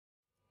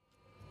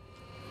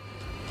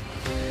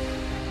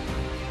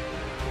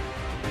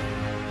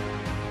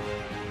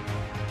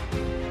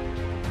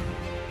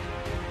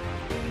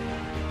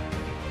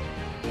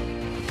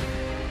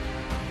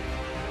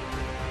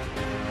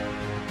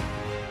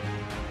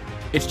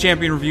It's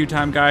champion review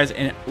time, guys,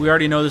 and we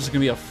already know this is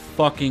going to be a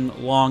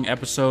fucking long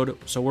episode,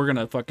 so we're going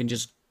to fucking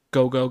just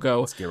go.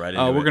 Let's get right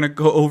into it. We're going to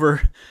go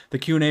over the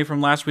Q&A from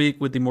last week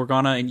with the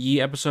Morgana and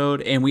Yi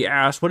episode, and we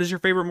asked, what is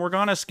your favorite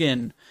Morgana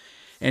skin?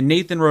 And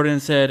Nathan wrote in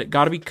and said,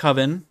 gotta be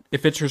Coven. It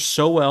fits her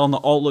so well, and the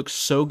alt looks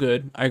so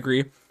good. I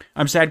agree.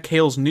 I'm sad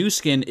Kale's new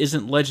skin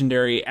isn't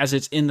legendary, as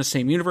it's in the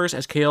same universe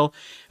as Kale,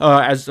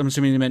 as I'm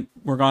assuming they meant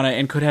Morgana,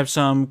 and could have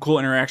some cool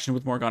interaction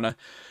with Morgana.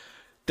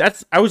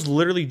 I was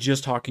literally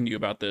just talking to you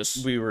about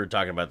this. We were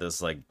talking about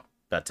this like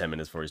about 10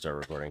 minutes before we started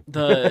recording.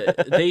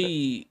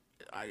 I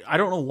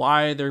don't know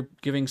why they're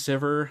giving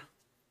Sivir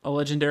a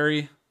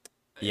legendary.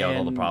 Yeah, with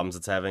all the problems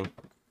it's having.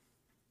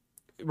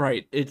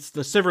 Right. It's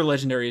the Sivir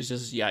legendary is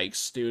just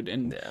yikes, dude.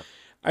 And yeah.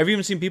 I've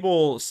even seen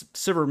people,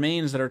 Sivir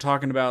mains, that are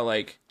talking about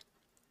like,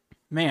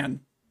 man,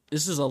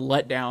 this is a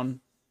letdown.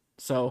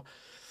 So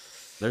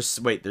There's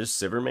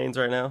Sivir mains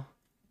right now?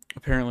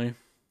 Apparently.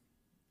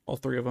 All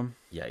three of them.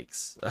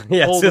 Yikes.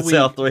 Yeah, all three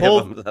of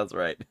them. That's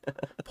right.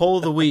 Poll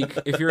of the week.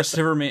 If you're a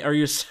Sivir main, are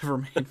you a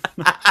Sivir main?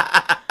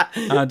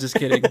 Just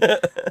kidding. Okay.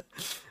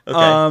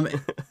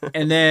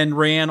 And then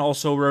Rayanne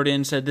also wrote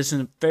in, said, this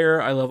isn't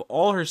fair. I love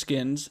all her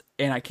skins,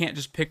 and I can't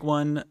just pick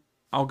one.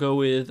 I'll go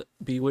with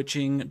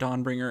Bewitching,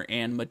 Dawnbringer,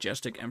 and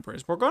Majestic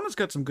Empress. Morgana's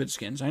got some good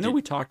skins. I know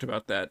we talked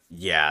about that.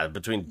 Yeah,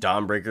 between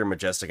Dawnbreaker,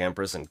 Majestic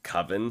Empress, and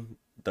Coven,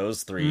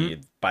 those three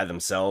by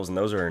themselves, and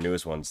those are her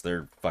newest ones,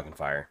 they're fucking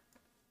fire.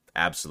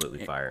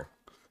 Absolutely fire.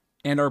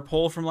 And our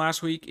poll from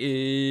last week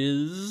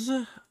is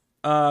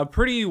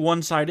pretty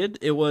one-sided.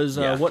 It was,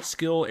 what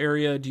skill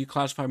area do you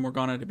classify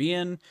Morgana to be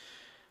in?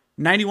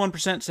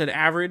 91% said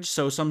average,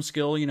 so some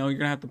skill, you're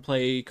going to have to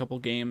play a couple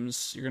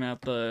games. You're going to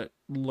have to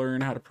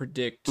learn how to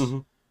predict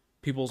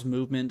people's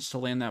movements to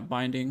land that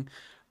binding.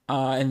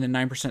 And then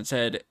 9%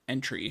 said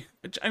entry,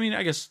 which, I mean,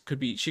 I guess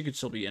she could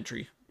still be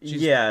entry.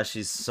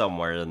 She's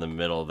somewhere in the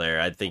middle there.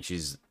 I think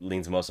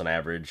leans most on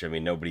average. I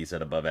mean, nobody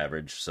said above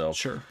average, so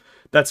sure,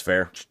 that's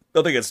fair.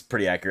 I think it's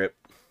pretty accurate.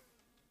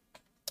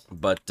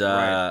 But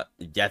right.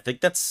 yeah, I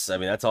think that's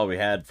all we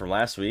had from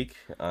last week.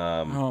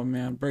 Oh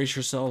man, brace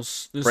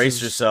yourselves.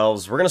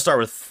 Yourselves. We're gonna start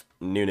with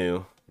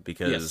Nunu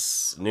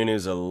because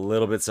Nunu's a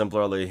little bit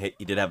simpler, although he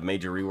did have a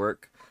major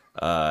rework.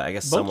 I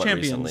guess both somewhat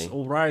champions. recently.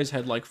 Well, Ryze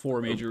had like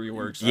 4 major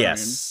reworks.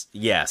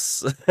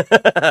 Yes.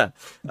 But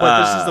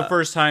this is the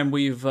first time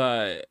we've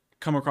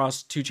come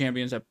across 2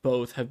 champions that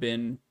both have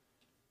been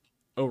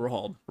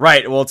overhauled.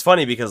 Right. Well, it's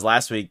funny because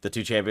last week the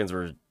 2 champions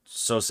were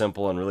so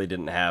simple and really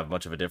didn't have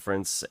much of a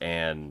difference,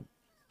 and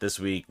this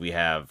week we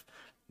have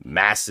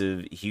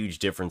massive, huge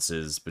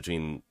differences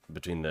between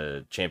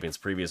the champion's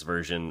previous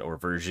version or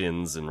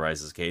versions in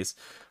Ryze's case,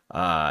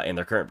 and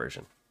their current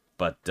version.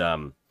 But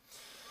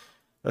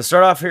let's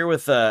start off here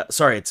with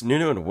it's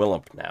Nunu and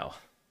Willump now.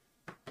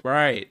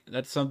 Right.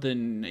 That's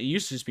something. It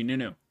used to just be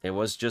Nunu. It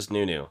was just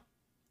Nunu.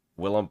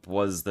 Willump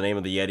was the name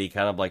of the Yeti,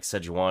 kind of like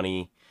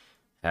Sejuani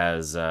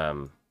has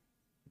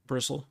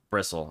Bristle.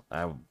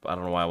 I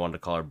don't know why I wanted to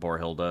call her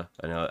Borhilda.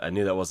 I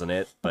knew that wasn't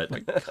it, but oh my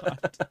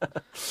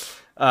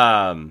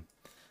God.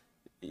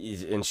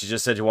 And she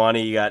just said,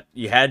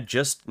 you had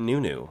just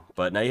Nunu,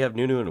 but now you have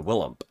Nunu and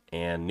Willump.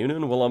 And Nunu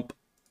and Willump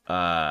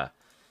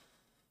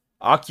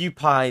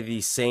occupy the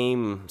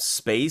same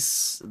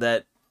space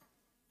that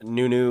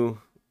Nunu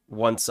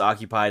once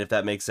occupied, if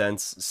that makes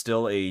sense.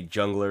 Still a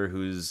jungler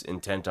who's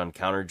intent on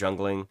counter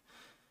jungling.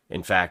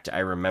 In fact, I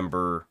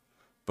remember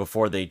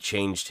before they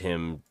changed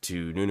him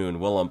to Nunu and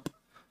Willump,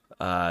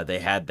 they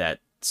had that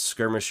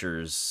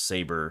Skirmisher's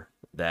Saber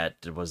that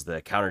was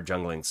the counter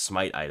jungling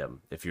smite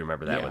item, if you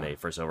remember that when they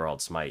first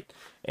overhauled smite.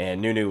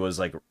 And Nunu was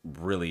like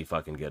really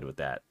fucking good with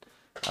that.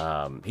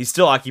 He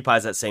still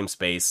occupies that same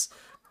space,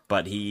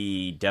 but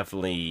he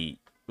definitely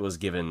was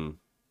given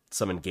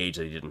some engage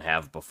that he didn't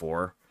have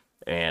before,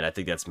 and I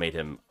think that's made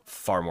him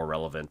far more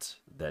relevant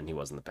than he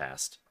was in the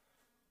past.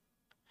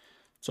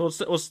 So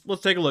let's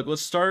take a look.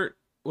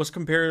 Let's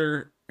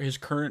compare his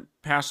current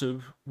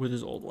passive with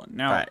his old one.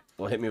 Now, all right,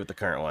 well, hit me with the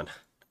current one.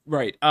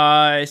 Right.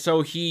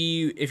 So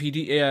if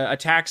he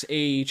attacks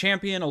a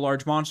champion, a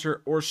large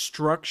monster, or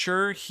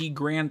structure, he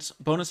grants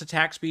bonus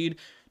attack speed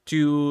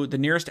to the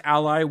nearest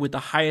ally with the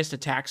highest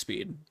attack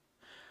speed.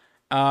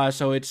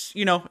 So it's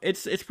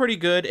pretty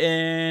good,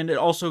 and it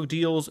also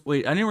deals.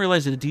 Wait, I didn't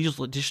realize it deals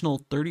additional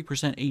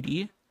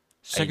 30% AD.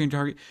 Second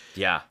target.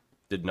 Yeah,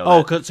 didn't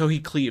know that. Oh, so he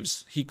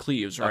cleaves.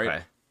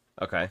 Right.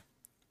 Okay.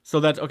 So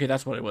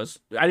that's what it was.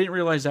 I didn't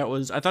realize that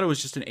was. I thought it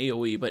was just an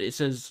AOE, but it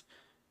says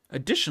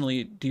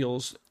additionally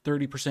deals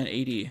 30%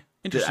 AD.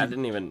 Interesting. I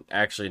didn't even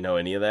actually know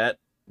any of that,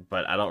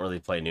 but I don't really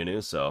play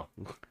Nunu, so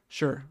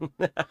sure.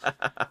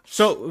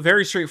 So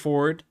very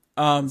straightforward.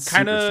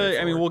 Kind of.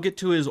 I mean, we'll get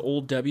to his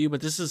old W,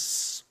 but this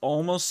is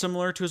almost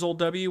similar to his old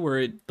W,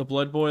 where the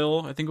Blood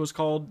Boil, I think it was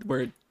called,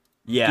 where it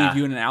gave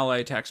you an ally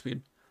attack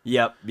speed.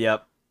 Yep.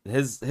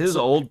 His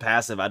old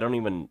passive, I don't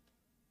even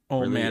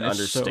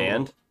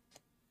understand.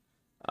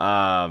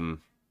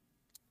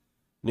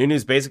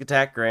 Nunu's basic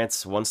attack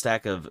grants 1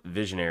 stack of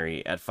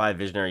Visionary. At 5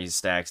 Visionary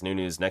stacks,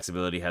 Nunu's next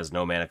ability has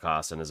no mana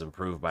cost and is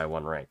improved by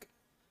 1 rank.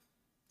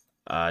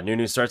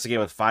 Nunu starts the game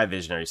with 5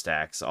 visionary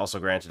stacks, also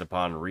granted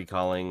upon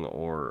recalling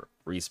or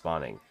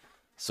respawning.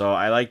 So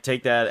I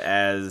take that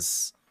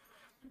as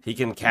he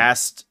can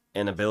cast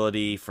an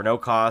ability for no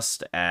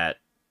cost at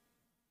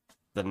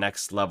the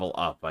next level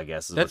up, I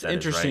guess. That's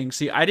interesting. Right?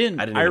 See, I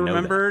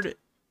remembered that.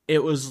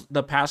 It was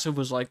the passive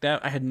was like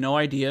that. I had no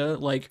idea.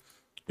 Like,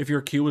 if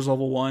your Q was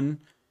level 1,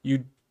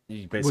 you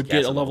would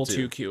get a level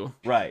 2 Q.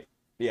 Right.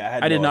 Yeah,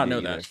 I did not know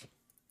that.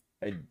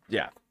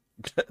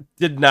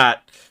 Did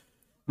not.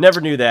 Never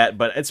knew that,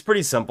 but it's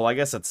pretty simple. I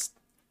guess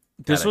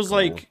this was cool.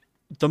 like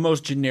the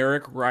most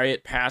generic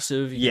Riot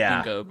passive you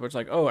can think of. Where it's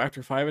like, oh,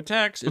 after 5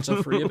 attacks, it's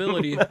a free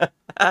ability.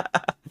 That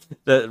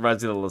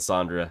reminds me of the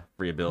Lissandra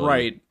free ability.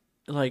 Right.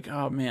 Like,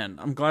 oh man,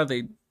 I'm glad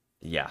it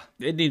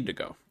needed to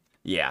go.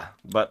 Yeah,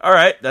 but all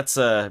right, that's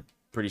a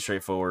pretty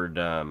straightforward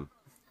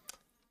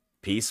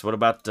piece. What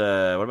about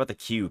the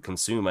Q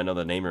consume? I know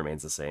the name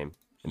remains the same,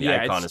 and the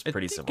icon is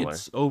pretty similar.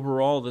 It's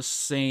overall the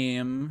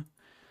same.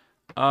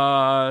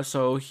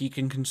 So he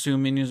can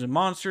consume minions and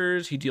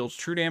monsters. He deals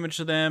true damage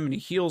to them, and he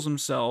heals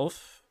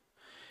himself.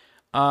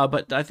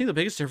 But I think the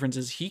biggest difference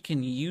is he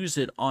can use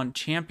it on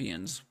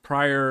champions.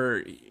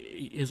 Prior,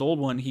 his old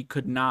one, he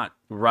could not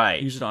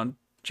use it on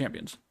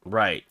champions.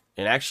 Right.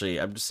 And actually,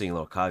 I'm just seeing a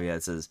little caveat.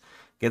 It says,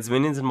 against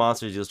minions and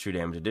monsters, deals true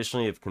damage.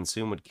 Additionally, if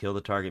consume would kill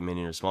the target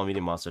minion or small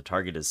medium monster,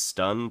 target is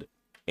stunned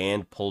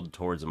and pulled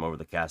towards him over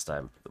the cast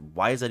time.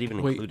 Why is that even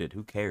included?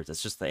 Who cares?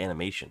 That's just the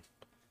animation.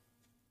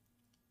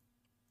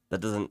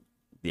 That doesn't...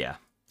 Yeah.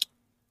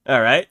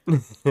 All right.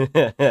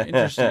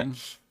 Interesting.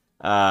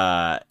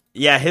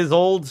 Yeah, his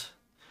old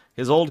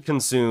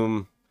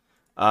consume...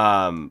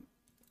 it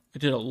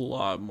did a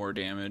lot more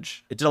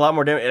damage. It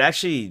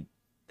actually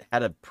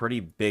had a pretty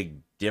big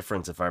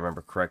difference, if I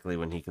remember correctly,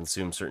 when he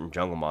consumed certain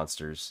jungle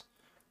monsters.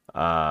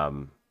 I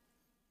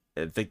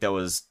think that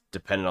was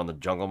dependent on the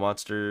jungle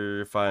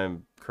monster, if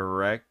I'm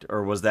correct.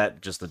 Or was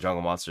that just the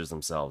jungle monsters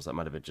themselves? That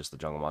might have been just the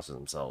jungle monsters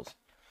themselves.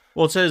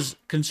 Well, it says,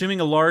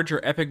 consuming a large or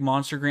epic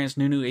monster grants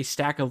Nunu a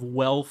stack of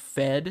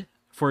well-fed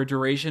for a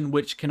duration,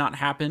 which cannot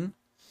happen.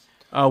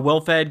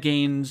 Well-fed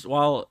gains,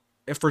 for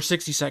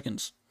 60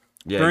 seconds.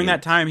 Yeah, during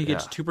that time, he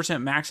gets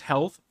 2% max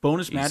health,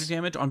 bonus magic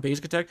damage on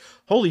basic attack.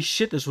 Holy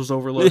shit, this was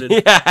overloaded.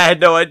 Yeah, I had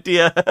no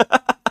idea.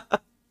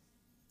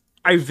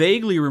 I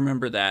vaguely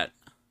remember that.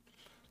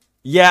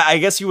 Yeah, I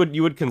guess you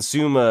would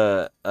consume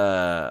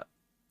a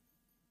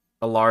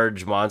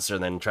large monster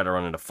and then try to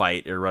run into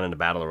fight or run into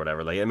battle or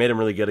whatever. Like, it made him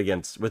really good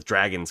with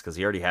dragons because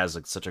he already has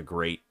such a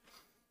great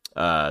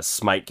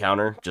smite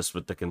counter just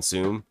with the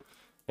consume.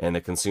 And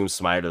the consume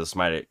smite or the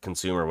smite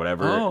consume or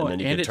whatever, and then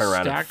you can turn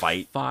around and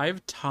fight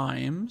 5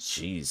 times.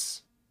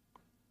 Jeez.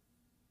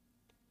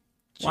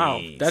 Wow,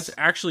 that's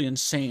actually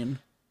insane.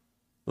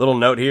 Little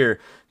note here: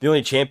 the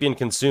only champion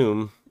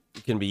consume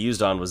can be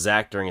used on was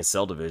Zac during his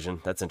cell division.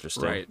 That's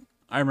interesting. Right,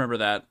 I remember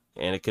that.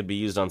 And it could be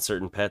used on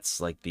certain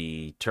pets like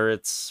the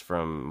turrets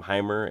from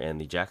Heimer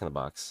and the Jack in the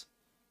Box.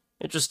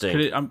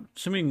 Interesting. I'm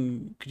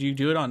assuming you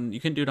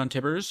couldn't do it on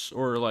Tibbers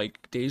or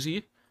like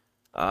Daisy?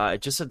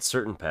 It just said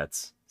certain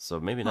pets. So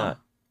maybe not.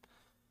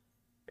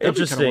 That'd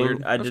Interesting.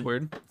 Weird. That's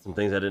weird. Some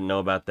things I didn't know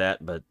about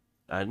that, but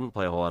I didn't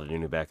play a whole lot of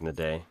Nunu back in the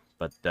day.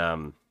 But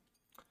the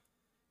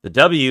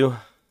W,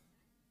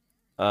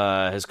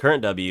 his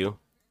current W,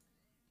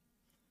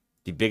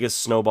 the biggest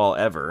snowball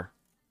ever.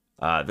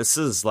 This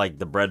is like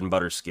the bread and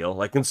butter skill.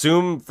 Like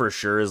consume for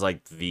sure is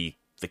like the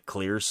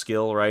clear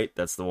skill, right?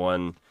 That's the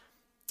one.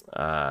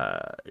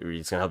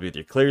 It's gonna help you with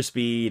your clear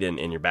speed and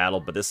your battle.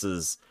 But this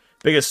is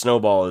biggest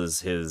snowball is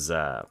his.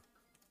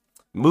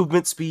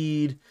 Movement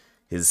speed,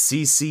 his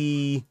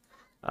CC,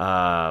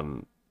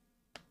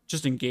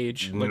 just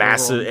engage.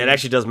 Massive. It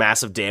actually does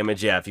massive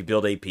damage. Yeah, if you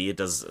build AP, it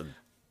does a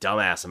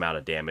dumbass amount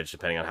of damage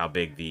depending on how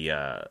big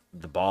the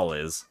ball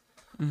is.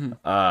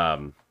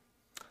 Mm-hmm.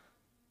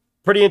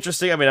 Pretty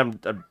interesting. I mean,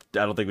 I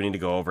don't think we need to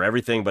go over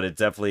everything, but it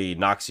definitely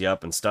knocks you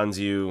up and stuns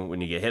you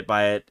when you get hit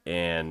by it.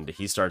 And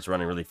he starts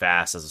running really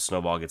fast as the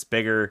snowball gets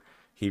bigger.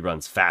 He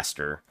runs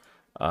faster.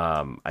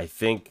 I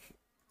think.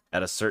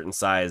 At a certain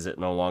size, it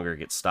no longer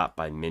gets stopped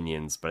by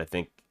minions, but I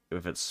think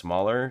if it's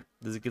smaller,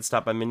 does it get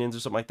stopped by minions or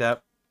something like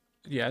that?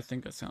 Yeah, I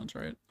think that sounds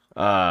right.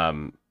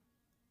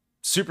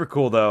 Super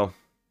cool, though.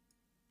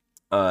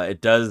 It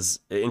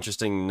does,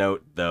 interesting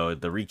note, though,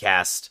 the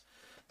recast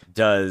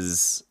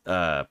does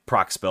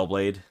proc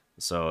Spellblade,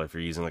 so if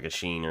you're using like a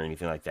Sheen or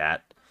anything like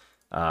that.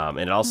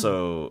 And it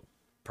also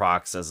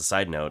procs, as a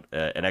side note,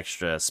 an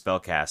extra spell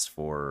cast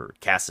for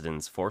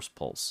Kassadin's Force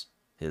Pulse,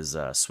 his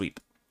sweep.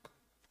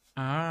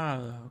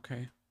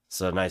 Okay.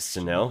 So nice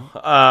to know.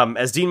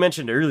 As Dean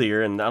mentioned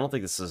earlier, and I don't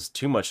think this is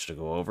too much to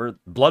go over,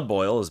 Blood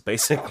Boil is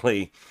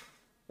basically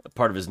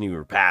part of his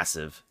newer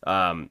passive.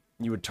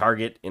 You would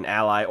target an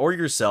ally or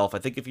yourself. I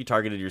think if you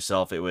targeted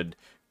yourself, it would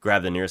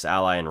grab the nearest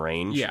ally in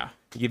range. Yeah.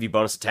 To give you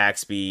bonus attack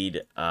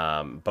speed,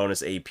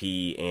 bonus AP,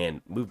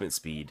 and movement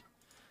speed.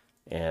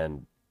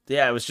 And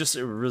yeah, it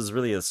was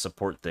really a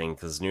support thing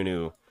because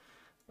Nunu,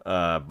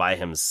 by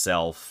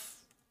himself,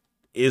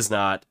 is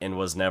not and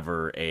was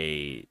never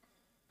a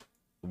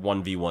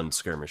 1v1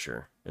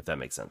 skirmisher, if that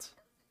makes sense.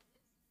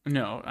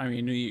 No, I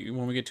mean,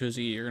 when we get to his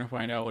E, you're gonna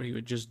find out what he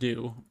would just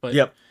do. But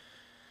Yep.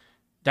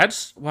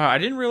 that's wow. I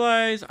didn't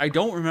realize. I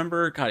don't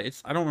remember. God,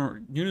 I don't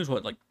remember. Nunu's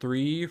what, like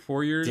 3,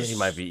 4 years He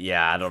might be.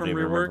 Yeah, I don't from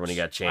even remember when he reworks.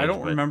 got I changed,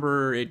 don't but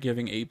remember it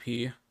giving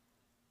AP.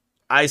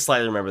 I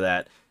slightly remember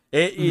that.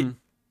 It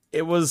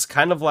was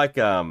kind of like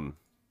a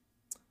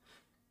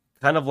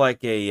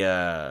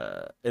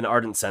an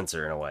ardent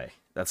sensor in a way.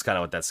 That's kind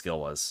of what that skill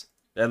was.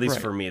 At least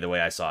Right. for me, the way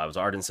I saw it, was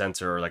ardent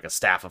sensor or like a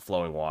staff of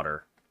flowing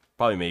water.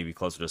 Probably maybe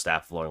closer to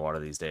staff of flowing water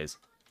these days.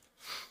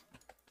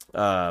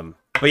 But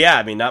yeah,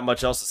 I mean, not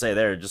much else to say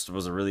there. It just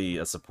was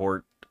a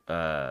support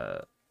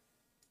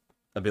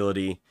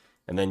ability,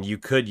 and then you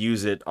could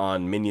use it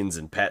on minions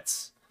and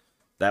pets.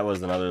 That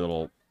was another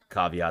little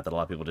caveat that a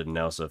lot of people didn't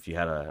know. So if you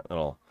had a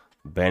little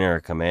banner or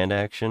command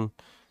action,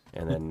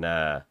 and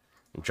then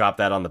drop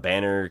that on the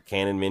banner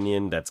cannon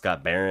minion that's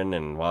got Baron,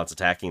 and while it's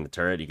attacking the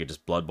turret, you could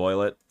just blood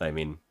boil it. I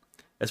mean,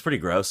 it's pretty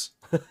gross.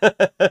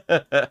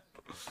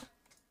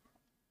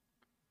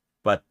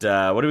 But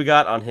what do we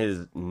got on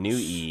his new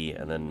E?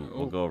 And then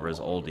we'll go over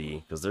his old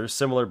E, because they're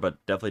similar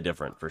but definitely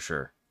different for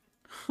sure.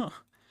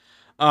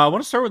 I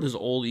want to start with his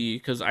old E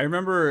because I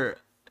remember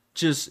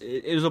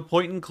it was a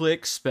point and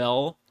click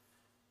spell.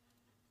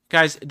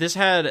 Guys, this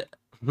had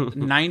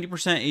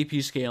 90%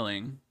 AP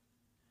scaling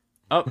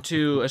up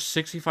to a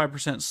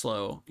 65%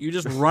 slow. You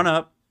just run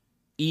up,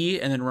 E,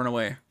 and then run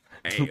away.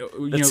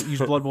 Use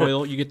blood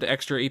boil, you get the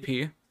extra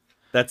AP.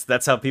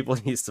 That's how people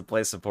used to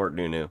play support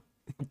Nunu.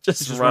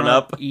 Just Run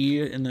up,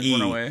 E, and then E.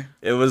 run away.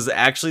 It was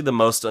actually the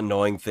most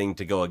annoying thing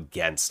to go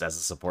against as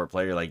a support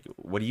player. Like,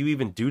 what do you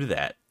even do to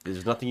that?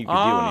 There's nothing you can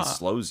do when he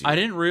slows you. I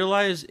didn't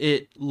realize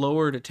it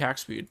lowered attack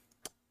speed.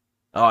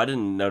 Oh, I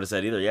didn't notice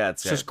that either. Yeah,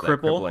 it's just that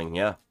cripple. crippling.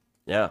 Yeah.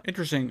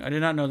 Interesting. I did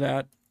not know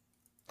that.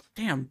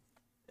 Damn.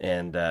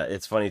 And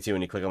it's funny too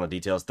when you click on the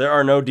details. There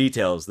are no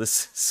details.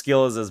 This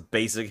skill is as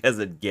basic as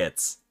it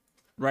gets.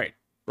 Right.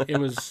 It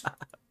was.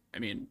 I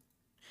mean,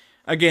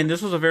 again,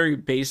 this was a very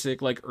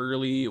basic, like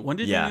early. When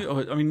did Yeah.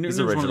 Nunu was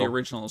one of the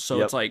originals, so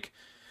Yep. it's like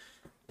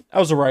that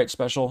was a Riot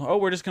special. Oh,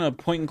 we're just gonna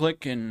point and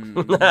click and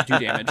do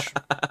damage.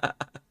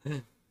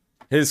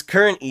 His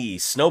current E,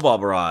 Snowball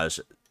Barrage,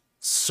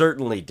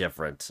 certainly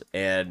different,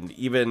 and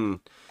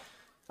even.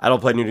 I don't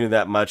play Nunu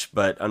that much,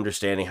 but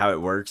understanding how it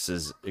works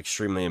is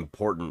extremely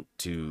important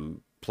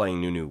to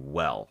playing Nunu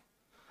well.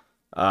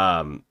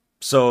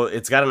 So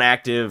it's got an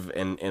active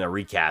and a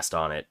recast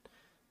on it.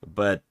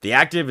 But the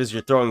active is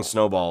you're throwing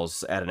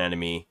snowballs at an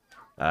enemy.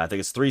 I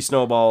think it's 3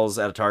 snowballs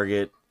at a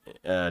target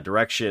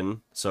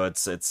direction. So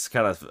it's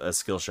kind of a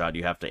skill shot.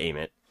 You have to aim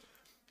it.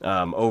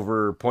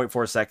 Over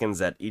 0.4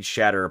 seconds at each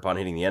shatter upon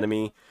hitting the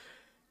enemy,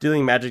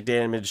 dealing magic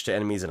damage to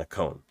enemies in a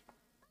cone.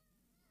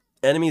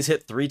 Enemies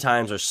hit 3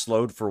 times are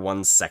slowed for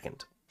 1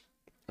 second.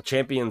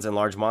 Champions and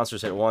large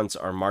monsters hit once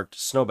are marked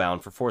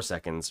snowbound for 4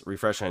 seconds,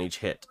 refreshing on each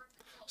hit.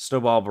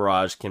 Snowball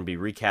Barrage can be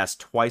recast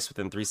twice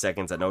within 3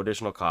 seconds at no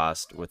additional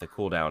cost, with a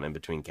cooldown in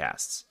between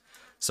casts.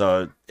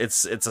 So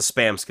it's a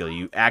spam skill.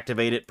 You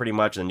activate it pretty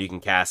much, and then you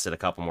can cast it a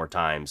couple more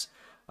times.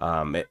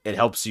 It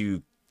helps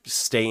you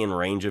stay in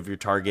range of your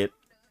target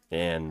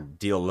and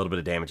deal a little bit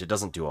of damage. It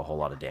doesn't do a whole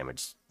lot of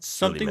damage.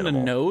 Something to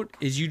note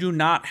is you do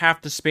not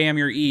have to spam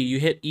your E. You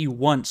hit E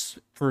once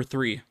for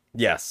 3.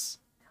 Yes.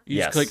 You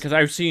just click, because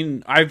I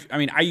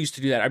used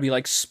to do that. I'd be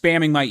like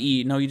spamming my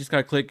E. No, you just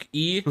gotta click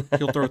E.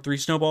 He'll throw 3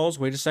 snowballs.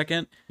 Wait a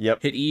second.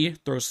 Yep. Hit E.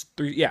 Throws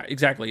 3. Yeah,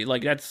 exactly.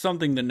 Like, that's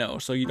something to know,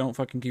 so you don't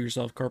fucking give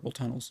yourself carpal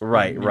tunnels.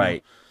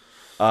 Right.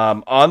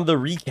 On the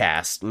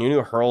recast,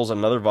 Nunu hurls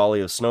another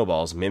volley of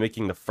snowballs,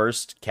 mimicking the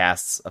first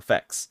cast's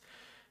effects.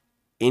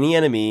 Any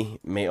enemy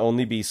may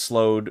only be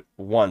slowed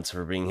once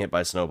for being hit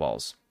by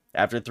snowballs.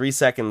 After 3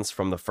 seconds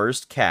from the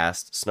first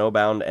cast,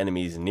 snowbound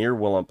enemies near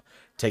Willump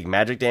take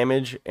magic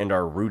damage and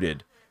are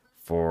rooted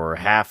for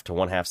half to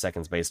 1/2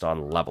 seconds based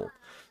on level.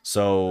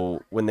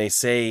 So when they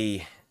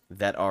say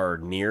that are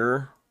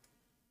near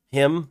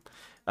him,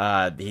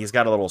 he's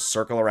got a little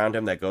circle around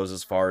him that goes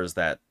as far as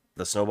that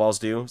the snowballs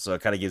do. So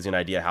it kind of gives you an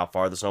idea how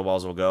far the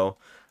snowballs will go.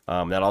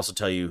 That'll also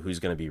tell you who's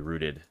going to be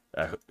rooted.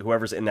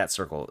 Whoever's in that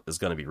circle is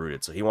going to be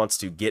rooted. So he wants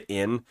to get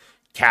in,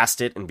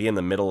 cast it, and be in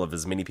the middle of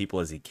as many people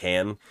as he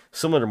can,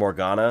 similar to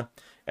Morgana,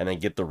 and then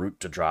get the root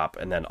to drop,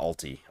 and then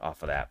ulti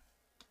off of that.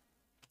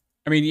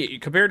 I mean,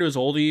 compared to his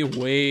oldie,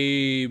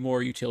 way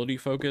more utility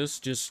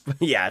focused. Just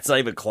yeah, it's not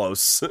even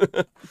close.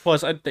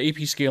 plus the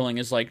AP scaling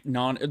is like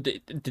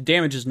the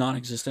damage is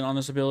non-existent on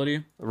this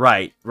ability.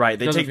 Right. It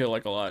doesn't feel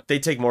like a lot. They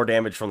take more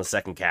damage from the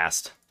second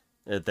cast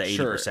at the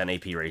 80%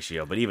 AP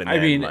ratio, but even then,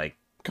 I mean,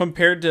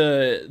 compared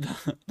to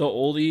the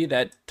oldie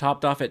that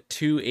topped off at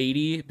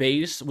 280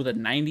 base with a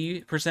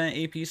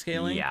 90% AP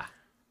scaling.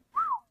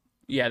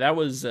 Yeah, that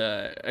was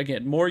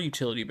again more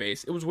utility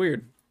based. It was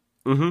weird.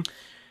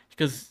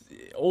 Because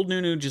old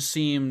Nunu just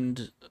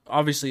seemed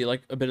obviously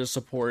like a bit of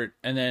support,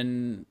 and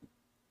then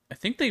I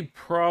think they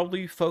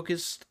probably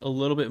focused a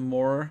little bit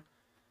more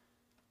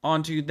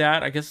onto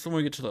that. I guess when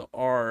we get to the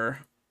R,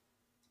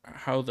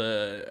 how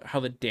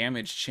the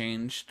damage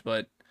changed,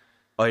 but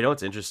Oh, you know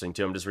what's interesting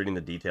too? I'm just reading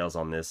the details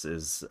on this.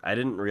 Is I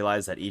didn't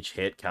realize that each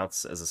hit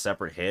counts as a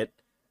separate hit,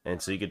 and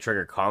so you could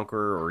trigger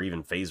Conqueror or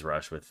even Phase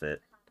Rush with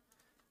it.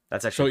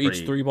 That's So actually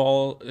each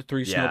pretty.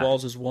 three Yeah,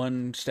 snowballs is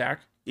one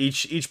stack.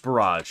 each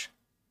barrage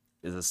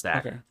is a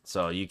stack. Okay.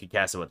 So you could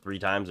cast it 3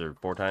 times or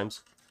 4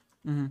 times.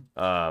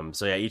 Mm-hmm.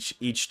 So yeah,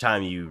 each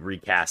time you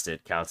recast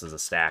it counts as a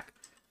stack.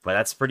 But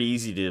that's pretty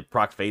easy to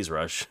proc Phase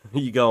Rush.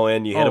 You go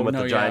in, you hit them with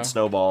the giant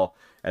snowball,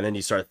 and then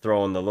you start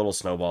throwing the little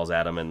snowballs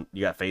at them, and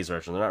you got Phase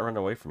Rush, and they're not running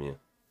away from you.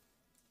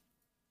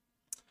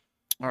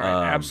 All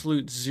right,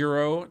 Absolute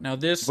Zero. Now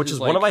this which is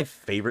like, one of my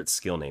favorite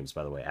skill names,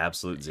 by the way.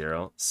 Absolute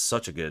Zero,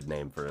 such a good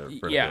name for an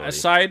ability.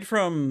 Aside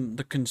from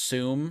the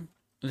consume,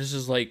 this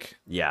is like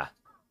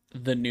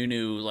the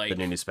Nunu the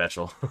Nunu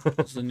special.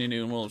 It's the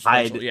Nunu and Willump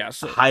special. Yeah,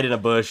 so hide in a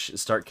bush,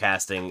 start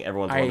casting.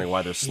 Everyone's wondering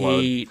why they're slowed.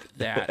 I hate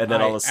that. And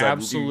then all of a sudden,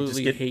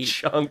 absolutely you just get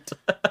chunked.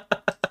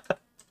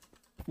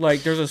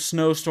 Like there's a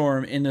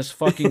snowstorm in this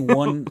fucking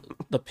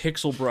the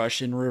pixel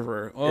brush in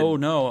river. Oh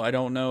no, I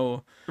don't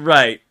know.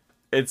 Right.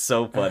 It's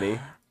so funny.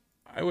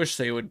 I wish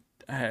they would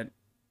had.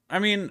 I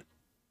mean,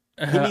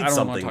 he needs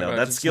something though.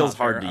 That skill's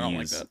hard to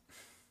use. Like that.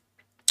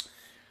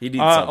 He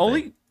needs something.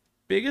 Only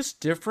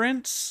biggest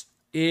difference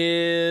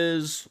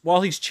is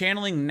while he's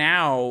channeling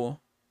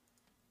now,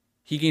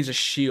 he gains a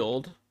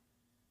shield.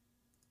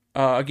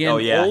 Again,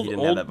 he didn't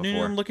have that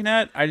before. I'm looking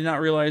at. I did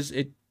not realize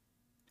it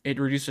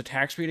reduced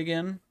attack speed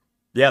again.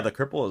 Yeah, the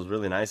cripple is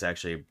really nice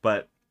actually,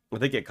 but I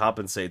think it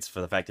compensates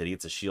for the fact that he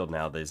gets a shield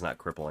now that he's not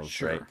crippling.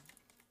 Sure. Right?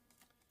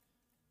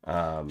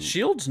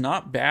 Shield's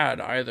not bad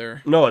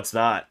either. No, it's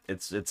not.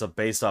 It's a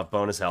based off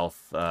bonus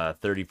health,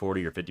 30,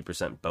 40, or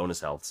 50%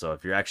 bonus health. So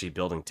if you're actually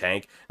building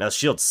tank, now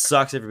shield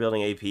sucks if you're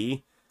building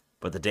AP,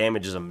 but the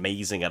damage is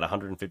amazing at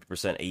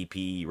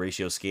 150% AP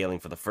ratio scaling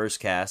for the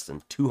first cast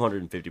and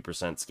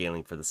 250%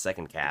 scaling for the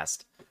second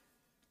cast.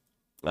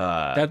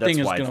 That thing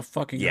is gonna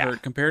fucking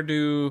hurt compared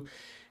to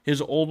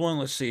his old one.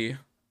 Let's see.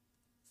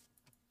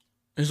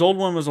 His old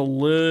one was a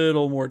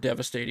little more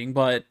devastating,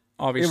 but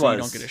obviously you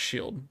don't get a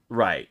shield.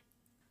 Right.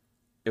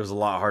 It was a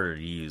lot harder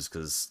to use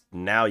because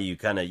now you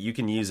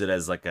can use it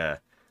as like a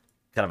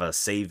kind of a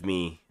save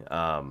me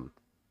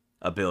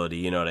ability.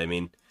 You know what I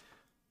mean?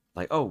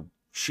 Like, oh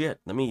shit,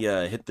 let me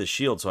hit the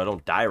shield so I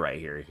don't die right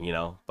here. You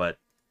know, but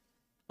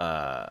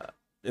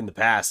in the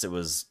past it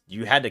was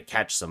you had to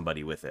catch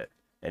somebody with it,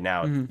 and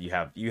now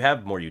you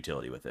have more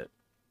utility with it.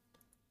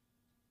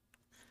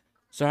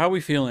 So how are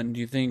we feeling? Do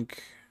you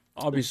think?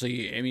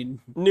 Obviously, I mean,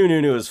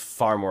 Nunu is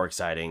far more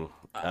exciting.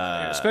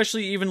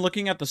 Especially even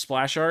looking at the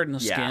splash art and the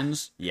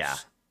skins. Yeah.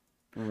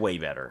 Way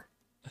better.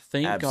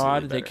 Thank Absolutely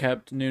God better. they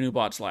kept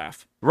Nunubot's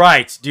laugh.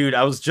 Right, dude.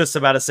 I was just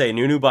about to say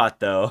Nunubot,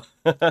 though.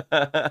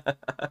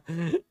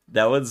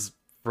 That was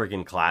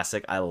freaking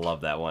classic. I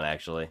love that one,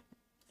 actually.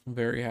 I'm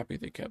very happy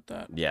they kept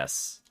that.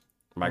 Yes.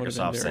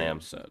 Microsoft Sam.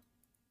 Upset.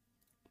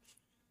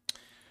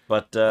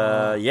 But,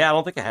 I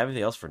don't think I have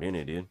anything else for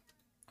Nunu, dude.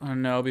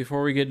 No,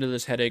 before we get into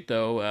this headache,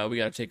 though, we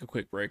got to take a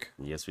quick break.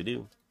 Yes, we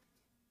do.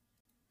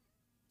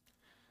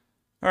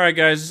 All right,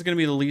 guys, this is going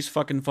to be the least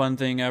fucking fun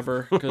thing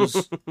ever,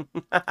 because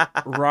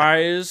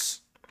Ryze,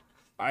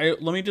 I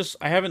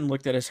haven't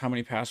looked at how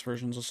many past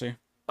versions, let's see.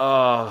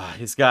 Oh,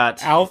 he's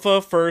got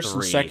Alpha first 3.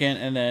 and second,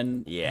 and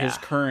then his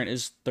current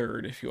is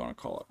third, if you want to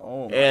call it.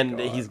 Oh, my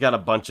God. He's got a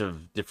bunch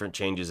of different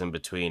changes in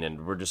between,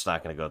 and we're just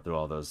not going to go through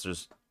all those.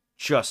 There's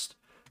just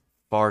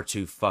far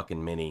too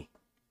fucking many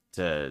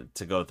to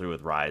go through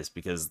with Ryze,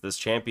 because this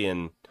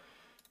champion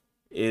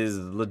is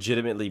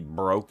legitimately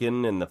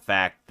broken in the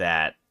fact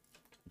that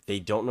they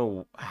don't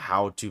know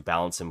how to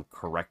balance him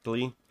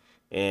correctly,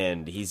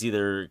 and he's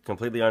either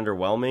completely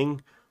underwhelming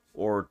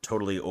or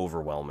totally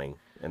overwhelming,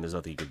 and there's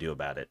nothing you can do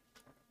about it.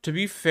 To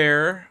be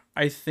fair,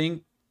 I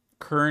think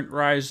current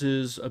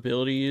Ryze's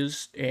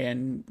abilities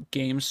and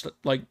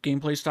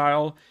gameplay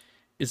style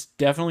is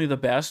definitely the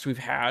best we've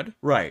had.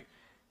 Right.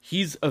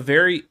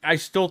 I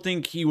still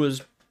think he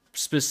was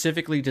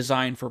specifically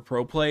designed for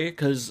pro play,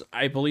 because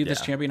I believe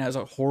this champion has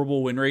a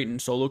horrible win rate in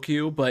solo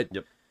queue, but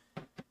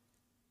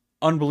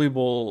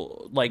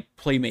unbelievable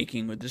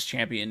playmaking with this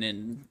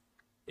champion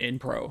in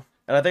pro.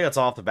 And I think that's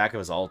off the back of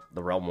his ult,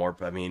 the Realm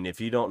Warp. I mean, if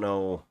you don't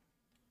know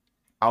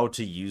how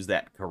to use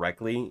that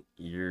correctly,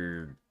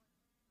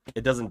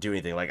 it doesn't do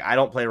anything. Like, I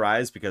don't play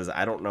Ryze because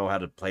I don't know how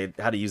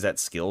to use that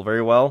skill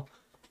very well,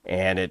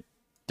 and it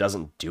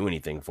doesn't do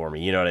anything for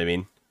me. You know what I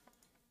mean?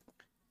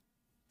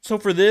 So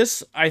for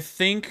this, I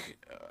think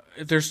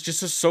there's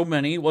just so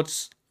many.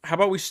 How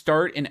about we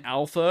start in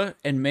alpha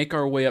and make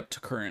our way up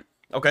to current?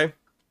 Okay.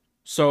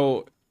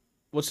 So,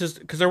 what's his?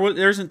 Because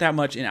there isn't that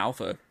much in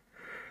alpha.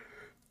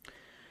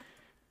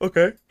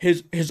 Okay.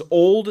 His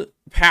old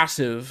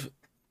passive,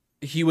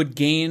 he would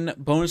gain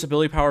bonus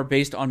ability power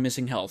based on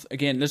missing health.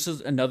 Again, this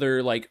is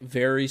another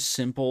very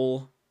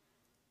simple.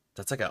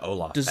 That's like an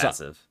Olaf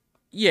passive.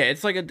 Yeah,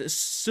 it's like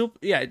it's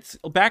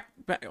back.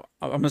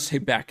 I'm gonna say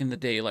back in the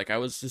day.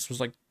 This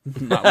was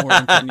not more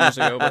than 10 years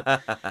ago.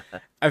 But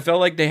I felt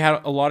like they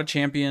had a lot of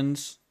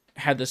champions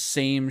had the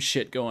same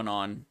shit going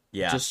on.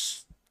 Yeah.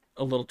 Just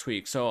a little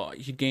tweak. So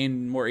he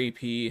gained more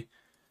AP.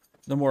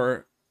 the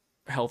more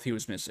health he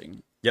was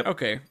missing. Yep.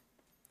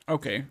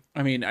 Okay.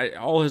 I mean,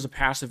 all his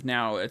passive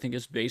now, I think,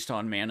 is based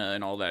on mana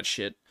and all that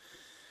shit.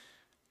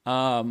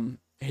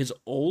 His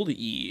old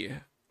E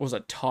was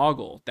a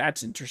toggle.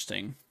 That's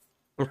interesting.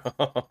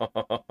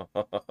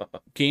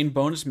 Gain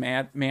bonus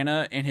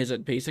mana, and his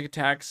basic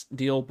attacks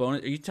deal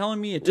bonus. Are you telling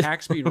me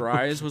attack speed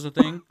rise was a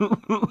thing?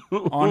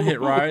 On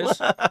hit rise?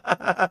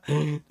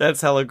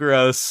 That's hella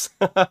gross.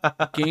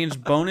 Gains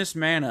bonus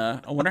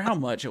mana. I wonder how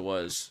much it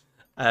was.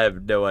 I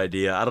have no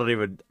idea. I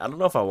don't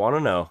know if I want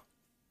to know.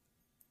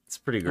 It's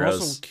pretty gross.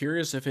 I'm also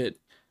curious if did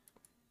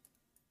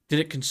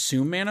it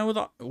consume mana with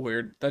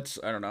weird? I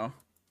don't know.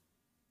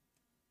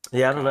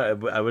 Yeah, I don't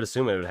know. I would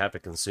assume it would have to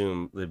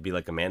consume. It'd be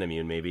like a mana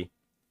immune, maybe.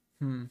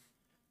 And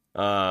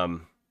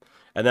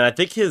then I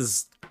think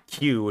his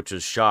Q, which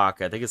is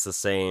shock, I think it's the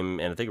same,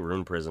 and I think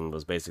Rune Prison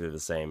was basically the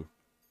same.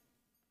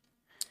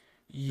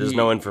 There's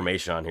no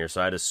information on here,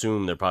 so I'd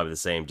assume they're probably the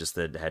same, just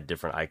that it had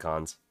different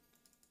icons.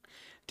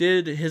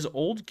 Did his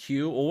old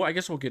Q? Well, I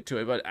guess we'll get to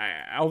it, but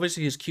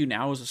obviously his Q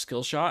now is a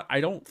skill shot.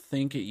 I don't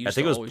think it used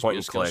to always be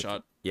a skill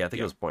shot. Yeah, I think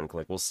it was point and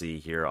click. We'll see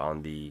here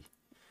on the.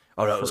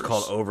 Oh no, it was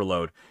called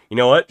Overload. You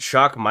know what?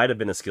 Shock might have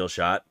been a skill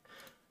shot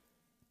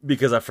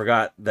because I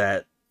forgot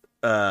that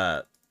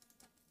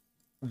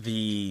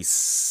the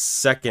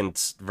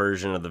second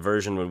version of the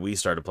version when we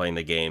started playing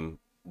the game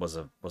was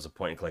a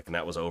point and click, and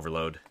that was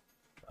Overload.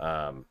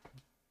 And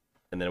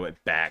then it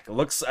went back. It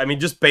looks, I mean,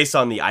 just based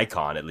on the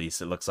icon, at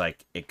least, it looks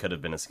like it could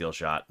have been a skill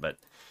shot, but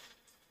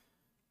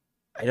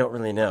I don't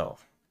really know.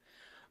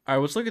 All right,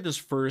 let's look at this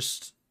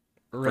first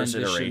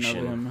rendition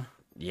of him.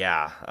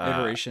 Yeah.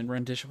 Rendition,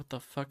 what the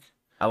fuck?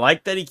 I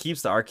like that he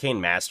keeps the Arcane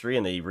Mastery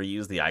and they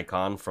reuse the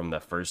icon from the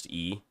first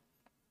E.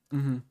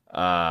 And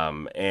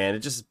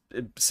it's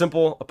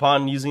simple.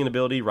 Upon using an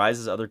ability,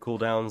 Ryze's other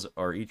cooldowns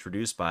are each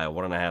reduced by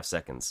 1.5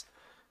 seconds.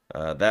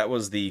 That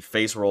was the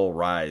face roll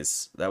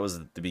Ryze. That was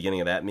the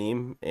beginning of that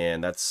meme,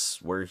 and that's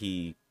where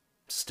he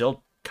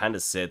still kind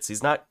of sits.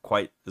 He's not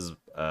quite as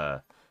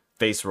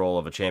face roll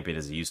of a champion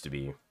as he used to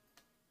be.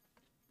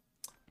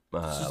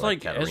 This is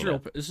like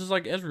Ezreal. This is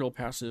like Ezreal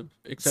passive,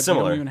 except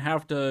Similar. you don't even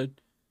have to.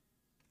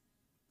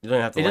 You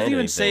don't have to. It doesn't land even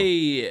anything.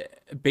 say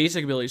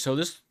basic ability. So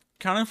this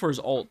counted for his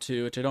ult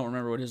too, which I don't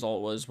remember what his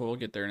ult was, but we'll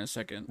get there in a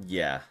second.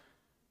 Yeah.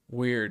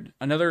 Weird.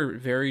 Another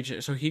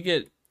so he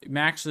get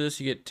max this.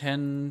 You get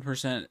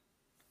 10%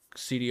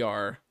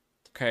 CDR.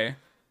 Okay.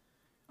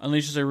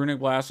 Unleashes a runic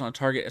blast on a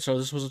target. So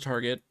this was a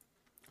targeted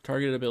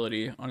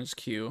ability on his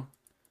Q.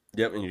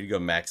 Yep, and you go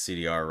max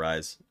CDR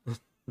Ryze.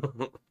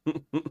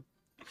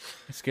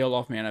 Scaled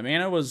off mana.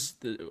 Mana was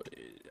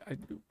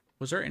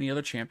was there any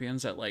other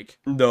champions that like?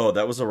 No,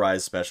 that was a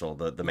Ryze special.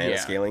 The mana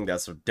scaling,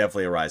 that's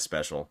definitely a Ryze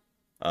special.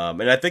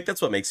 And I think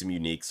that's what makes him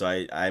unique.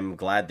 So I'm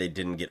glad they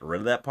didn't get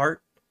rid of that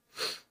part.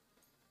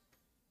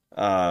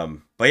 But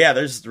yeah,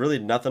 there's really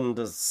nothing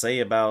to say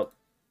about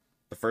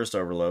the first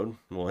Overload.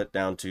 We'll hit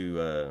down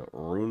to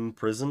Rune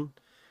Prison,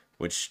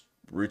 which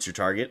roots your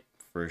target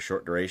for a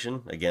short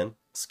duration. Again,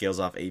 scales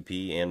off AP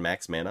and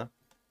max mana.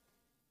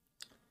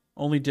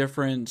 Only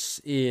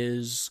difference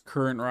is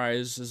current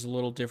Ryze is a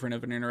little different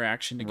of an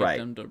interaction to get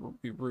them to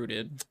be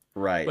rooted.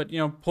 Right. But,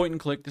 point and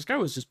click. This guy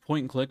was just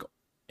point and click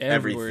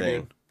everywhere.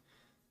 Everything. Dude.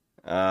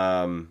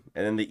 And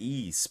then the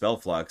E, Spell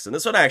Flux. And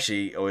this one I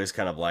actually always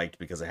kind of liked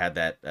because it had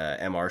that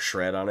MR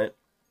shred on it.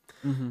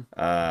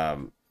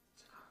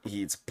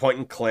 It's point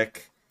and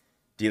click,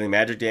 dealing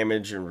magic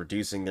damage and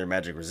reducing their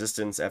magic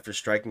resistance. After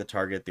striking the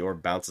target, the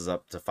orb bounces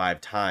up to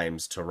 5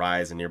 times to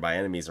Ryze and nearby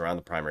enemies around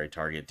the primary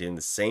target, dealing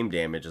the same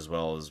damage as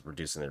well as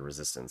reducing their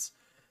resistance.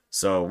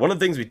 So one of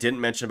the things we didn't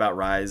mention about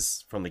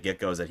Ryze from the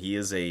get-go is that he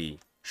is a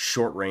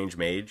short-range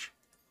mage.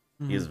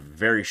 He is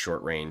very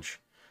short-range.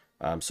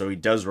 So he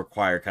does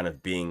require kind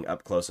of being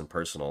up close and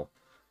personal.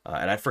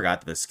 And I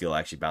forgot that this skill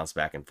actually bounced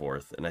back and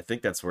forth. And I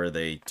think that's where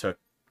they took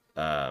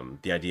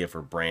the idea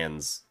for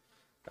Brand's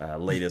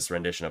latest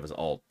rendition of his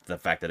ult. The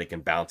fact that it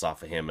can bounce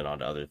off of him and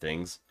onto other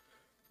things.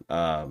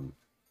 Yeah,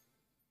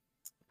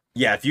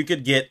 if you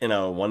could get in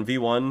a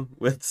 1v1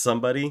 with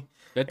somebody...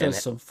 That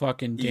does some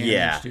fucking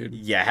damage, dude.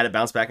 Yeah, had it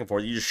bounce back and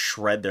forth. You just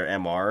shred their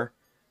MR.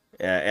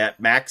 At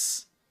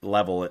max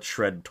level, it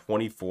shred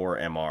 24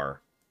 MR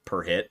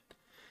per hit.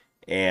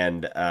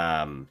 And,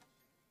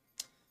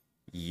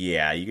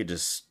 yeah, you could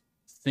just...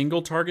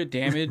 Single target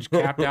damage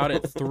capped out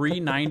at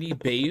 390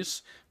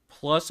 base,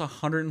 plus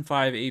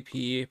 105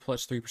 AP,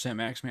 plus 3%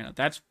 max mana.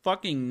 That's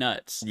fucking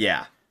nuts.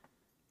 Yeah.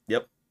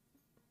 Yep.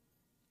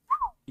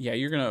 Yeah,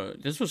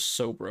 this was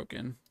so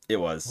broken. It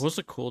was. What was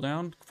the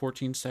cooldown?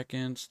 14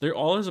 seconds.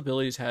 All his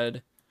abilities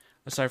had,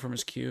 aside from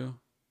his Q.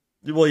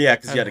 Well, yeah,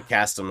 because you had to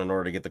cast them in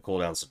order to get the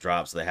cooldowns to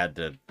drop, so they had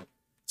to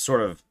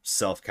sort of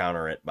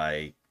self-counter it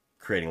by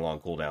creating long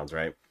cooldowns,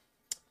 right?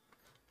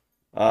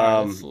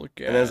 Let's look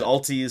at... And his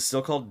ulti is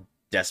still called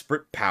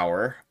Desperate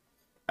Power.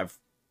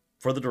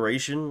 For the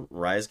duration,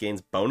 Ryze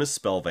gains bonus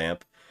spell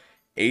vamp,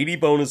 80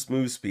 bonus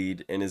move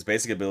speed, and his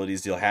basic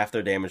abilities deal half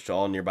their damage to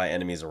all nearby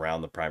enemies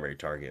around the primary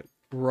target.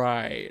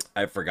 Right.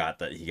 I forgot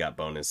that he got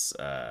bonus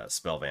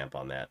spell vamp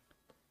on that.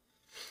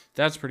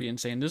 That's pretty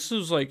insane. This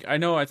is like, I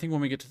think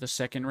when we get to the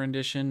second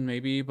rendition,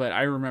 maybe, but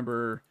I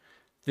remember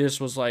this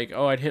was like,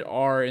 oh, I'd hit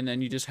R and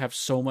then you just have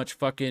so much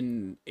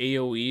fucking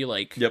AoE.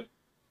 Like, Yep.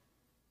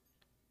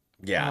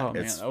 Yeah, oh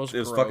man, that was it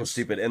was gross. fucking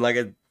stupid. And like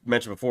I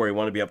mentioned before, you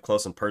want to be up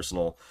close and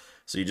personal,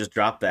 so you just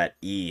drop that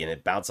E and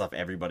it bounces off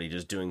everybody,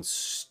 just doing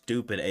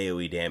stupid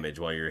AoE damage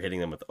while you're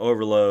hitting them with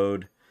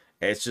overload.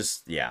 It's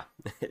just, yeah,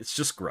 it's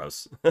just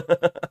gross.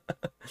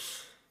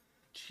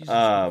 Jesus,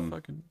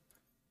 fucking.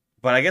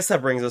 But I guess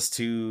that brings us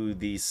to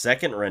the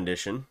second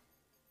rendition.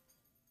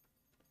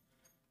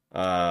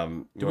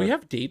 Do we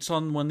have dates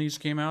on when these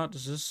came out?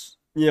 Does this?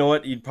 You know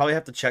what? You'd probably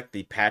have to check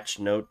the patch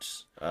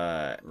notes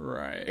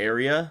Right.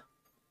 area.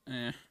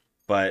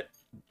 But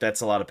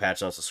that's a lot of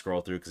patch notes to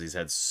scroll through because he's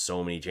had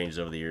so many changes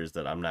over the years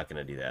that I'm not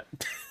going to do that.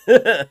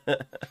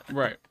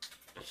 Right.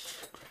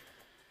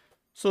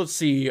 So let's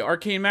see.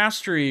 Arcane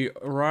Mastery.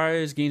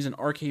 Ryze gains an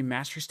Arcane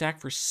Mastery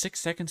stack for 6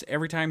 seconds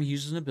every time he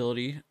uses an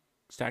ability,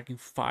 stacking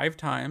 5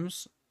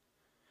 times.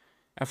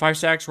 At 5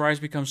 stacks,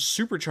 Ryze becomes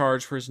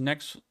supercharged for his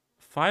next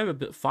 5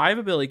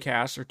 ability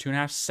casts, or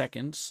 2.5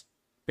 seconds,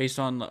 based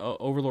on the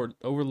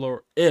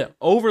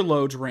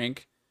Overload's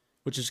rank,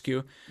 which is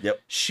Q. Yep.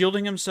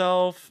 Shielding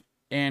himself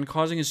and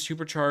causing his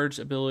supercharged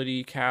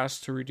ability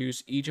cast to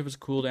reduce each of his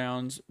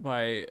cooldowns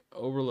by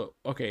overload.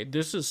 Okay,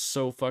 this is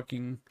so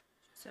fucking.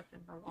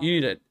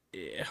 You need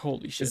a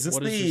holy shit.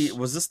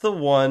 Was this the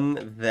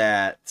one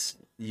that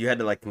you had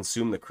to like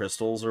consume the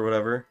crystals or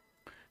whatever?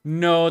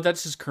 No,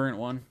 that's his current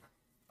one.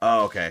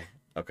 Oh, okay.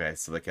 Okay,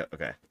 so they kept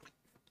okay.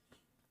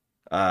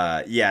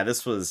 Yeah,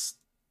 this was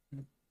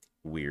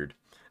weird.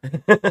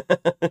 Is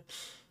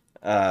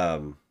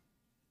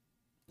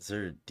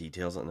there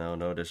details?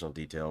 No additional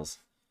details.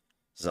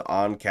 This is an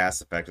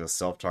on-cast effect with a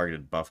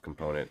self-targeted buff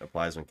component.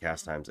 Applies when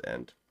cast times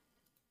end.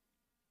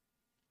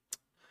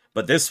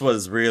 But this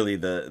was really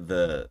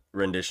the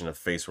rendition of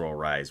Face Roll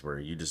Ryze, where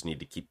you just need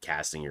to keep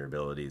casting your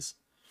abilities.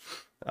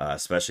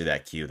 Especially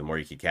that Q. The more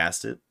you could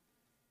cast it,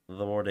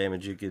 the more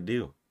damage you could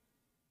do.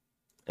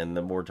 And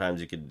the more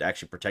times you could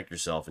actually protect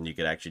yourself, and you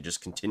could actually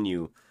just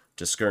continue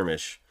to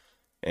skirmish.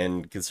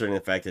 And considering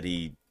the fact that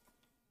he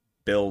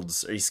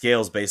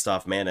scales based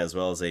off mana as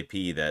well as AP,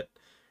 that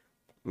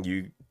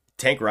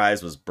Tank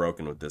Ryze was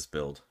broken with this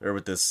build, or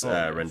with this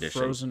rendition.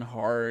 Frozen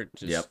Heart.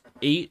 Just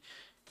yep.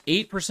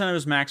 8% of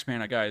his max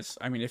mana, guys.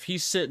 I mean, if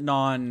he's sitting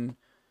on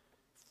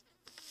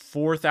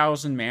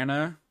 4,000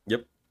 mana,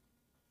 yep,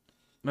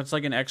 that's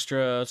like an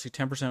extra. Let's see,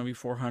 10% would be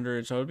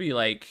 400, so it would be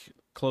like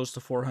close to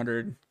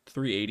 400,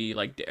 380.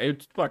 Like,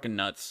 it's fucking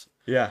nuts.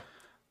 Yeah.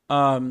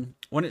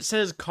 When it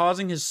says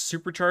causing his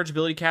supercharged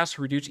ability cast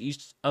to reduce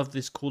each of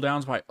his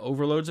cooldowns by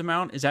Overload's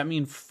amount, does that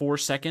mean 4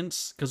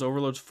 seconds? Because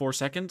Overload's 4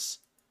 seconds.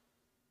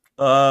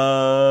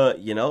 Amount.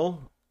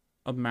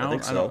 I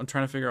think so. I'm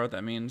trying to figure out what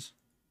that means.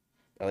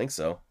 I think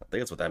so. I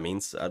think that's what that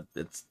means.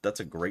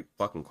 That's a great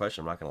fucking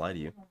question. I'm not gonna lie to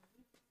you.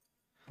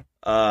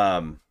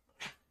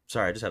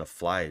 Sorry, I just had a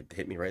fly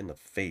hit me right in the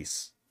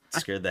face. It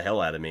scared the hell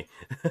out of me.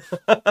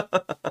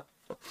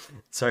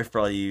 Sorry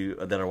for all you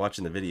that are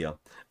watching the video.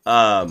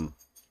 I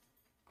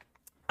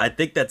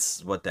think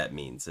that's what that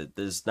means.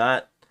 There's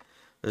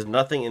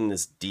nothing in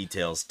this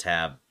details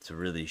tab to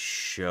really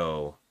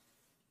show,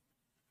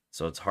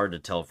 so it's hard to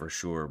tell for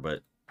sure.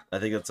 But I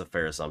think that's a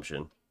fair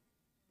assumption.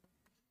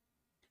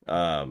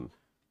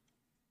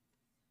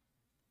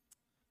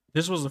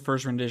 This was the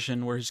first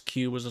rendition where his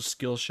Q was a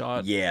skill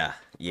shot. Yeah.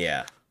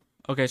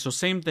 Okay, so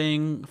same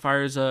thing.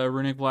 Fires a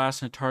runic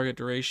blast in a target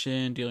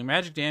duration, dealing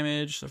magic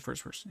damage. The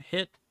first person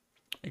hit,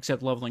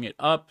 except leveling it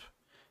up.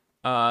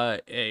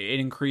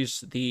 It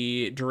increased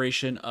the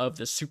duration of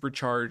the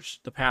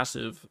supercharged, the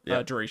passive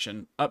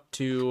duration, up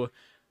to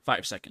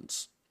 5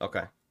 seconds.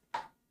 Okay.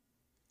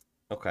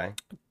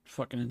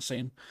 Fucking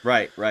insane.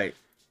 Right.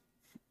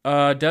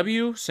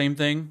 W, same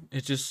thing.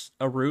 It's just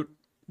a root.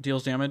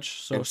 Deals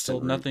damage, so Instant still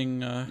root.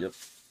 nothing. Yep.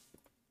 Let's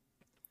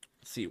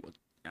see what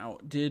now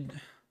it did.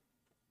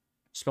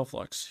 Spell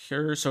Flux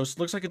here, so it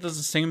looks like it does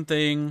the same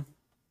thing.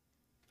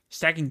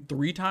 Stacking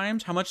 3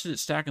 times. How much did it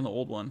stack in the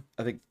old one?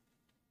 I think.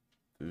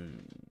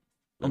 I'm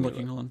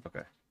looking on.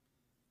 Okay.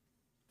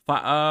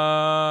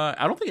 I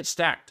don't think it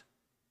stacked.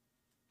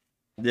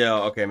 Yeah.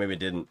 Okay. Maybe it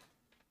didn't.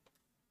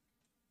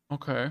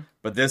 Okay.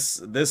 But this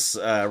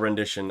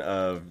rendition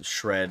of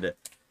shred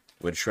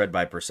would shred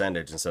by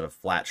percentage instead of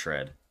flat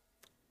shred.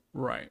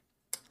 Right.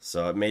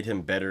 So it made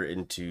him better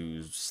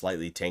into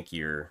slightly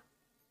tankier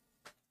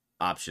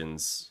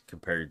options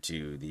compared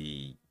to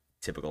the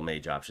typical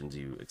mage options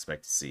you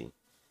expect to see.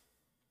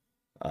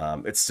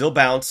 It's still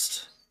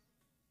bounced.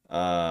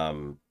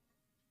 Let's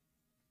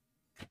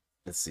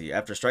see.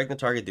 After striking the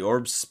target, the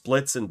orb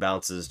splits and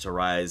bounces to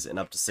Ryze, and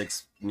up to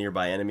 6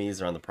 nearby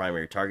enemies are on the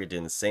primary target,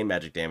 doing the same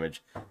magic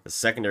damage. The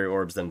secondary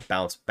orbs then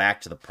bounce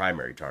back to the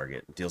primary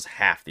target. It deals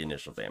half the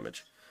initial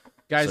damage.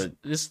 Guys,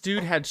 this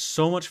dude had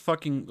so much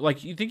fucking...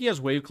 Like, you think he has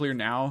wave clear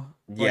now?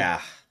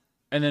 Yeah.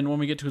 And then when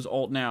we get to his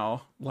ult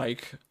now,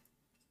 like...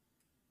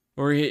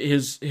 Or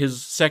his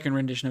second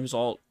rendition of his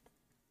ult.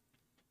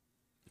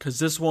 Because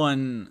this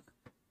one...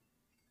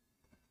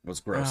 Was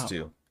gross,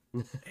 too.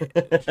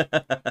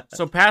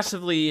 So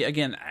passively,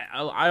 again,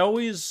 I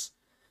always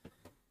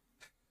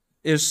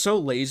is so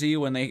lazy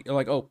when they are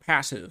like, oh,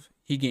 passive,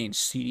 he gains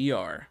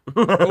CDR.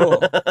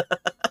 Cool.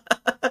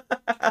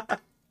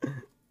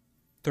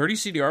 30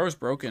 CDR was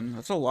broken.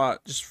 That's a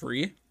lot, just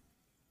free.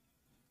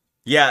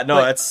 Yeah, no,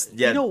 But,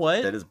 yeah. You know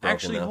what? That is broken,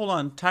 Actually, though. hold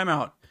on, time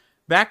out.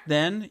 Back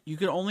then, you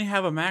could only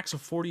have a max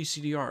of 40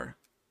 CDR.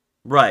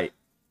 Right.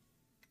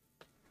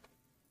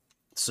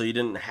 So you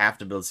didn't have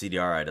to build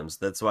CDR items.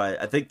 That's why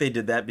I think they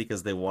did that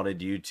because they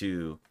wanted you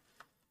to.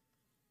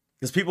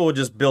 Because people would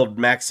just build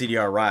max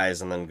CDR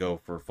Ryze and then go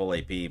for full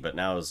AP, but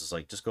now it's just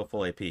like, just go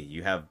full AP.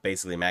 You have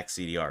basically max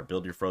CDR.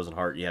 Build your Frozen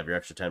Heart, you have your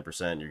extra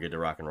 10%, you're good to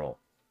rock and roll.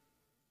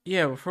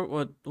 Yeah, but for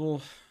what?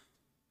 Well,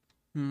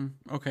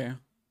 okay.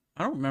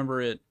 I don't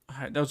remember it.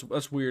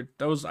 That's weird.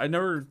 I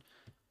never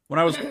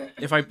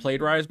if I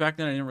played Ryze back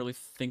then, I didn't really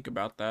think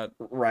about that.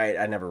 Right,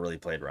 I never really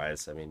played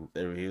Ryze. I mean,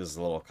 he was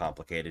a little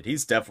complicated.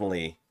 He's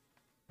definitely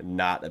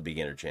not a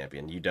beginner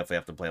champion. You definitely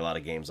have to play a lot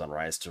of games on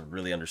Ryze to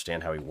really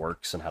understand how he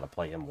works and how to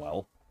play him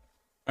well.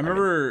 I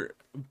remember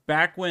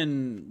back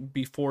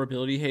before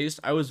ability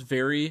haste, I was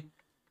very,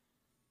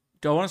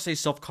 don't want to say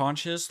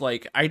self-conscious.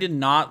 Like, I did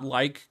not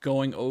like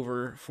going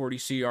over 40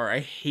 CR. I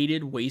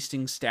hated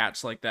wasting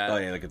stats like that. Oh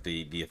yeah, look at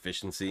the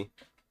efficiency.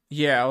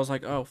 Yeah, I was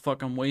like, oh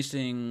fuck, I'm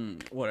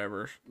wasting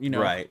whatever,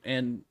 Right.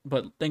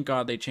 But thank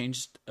God they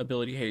changed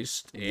ability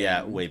haste.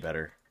 Yeah, way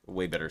better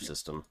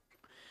system.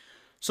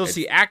 So let's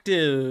see,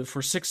 active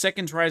for 6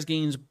 seconds, Ryze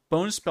gains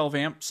bonus spell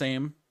vamp,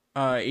 same.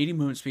 80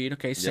 movement speed,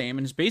 okay, same.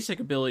 And his basic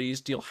abilities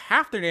deal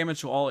half their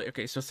damage to all.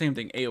 Okay, so same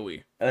thing,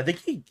 AoE. And I think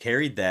he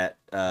carried that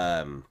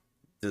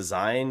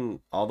design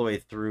all the way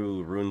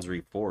through Runes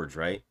Reforged,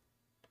 right?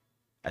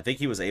 I think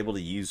he was able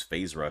to use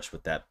Phase Rush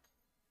with that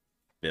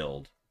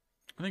build.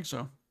 I think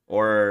so.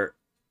 Or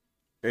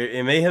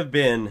it may have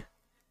been,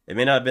 it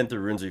may not have been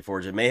through Runes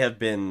Reforged. It may have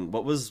been,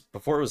 what was,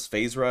 before it was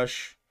Phase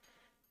Rush,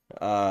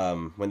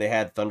 when they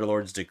had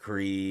Thunderlord's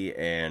Decree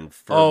and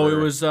Fervor. Oh, it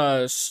was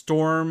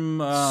Storm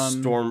Call,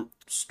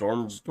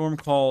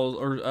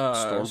 or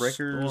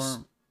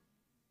Stormbreakers?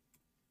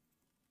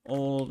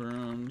 Old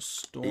Rune,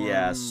 Storm.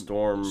 Yeah,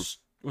 Storm.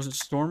 Was it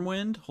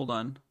Stormwind? Hold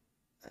on.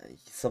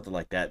 Something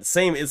like that. It's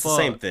the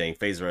same thing.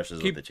 Phase Rush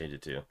is what they changed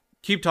it to.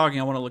 Keep talking,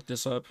 I want to look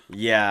this up.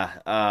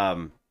 Yeah,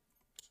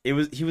 he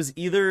was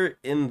either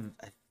in,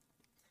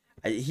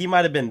 he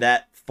might have been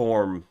that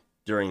form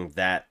during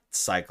that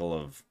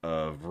cycle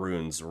of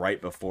runes right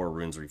before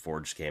Runes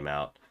Reforged came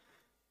out,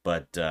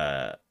 but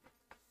that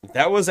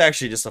was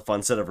actually just a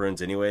fun set of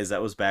runes anyways.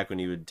 That was back when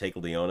you would take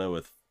Leona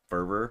with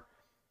Fervor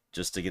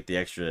just to get the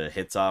extra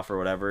hits off or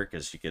whatever,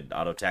 because she could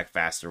auto attack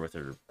faster with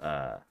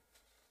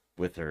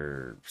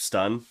her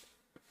stun.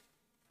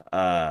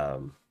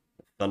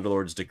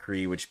 Thunderlord's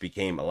Decree, which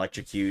became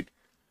Electrocute,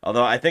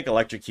 although I think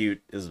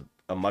Electrocute is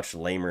a much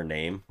lamer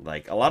name.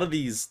 Like a lot of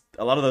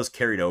those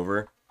carried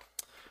over,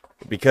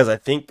 because I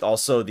think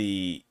also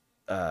the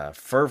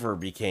Fervor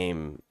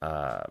became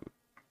oh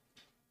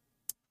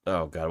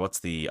god, what's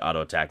the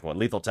auto attack one?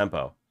 Lethal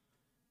Tempo.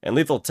 And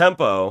Lethal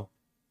Tempo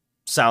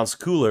sounds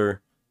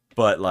cooler,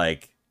 but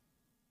like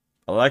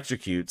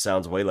Electrocute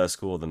sounds way less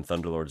cool than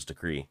Thunderlord's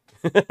Decree.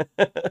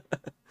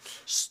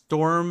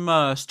 Storm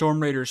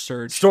Raider's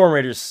Surge. Storm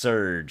Raider's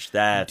Surge.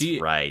 That's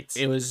right.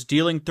 It was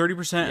dealing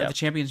 30% of the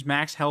champion's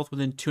max health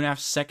within 2.5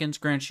 seconds,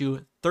 grants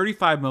you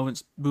 35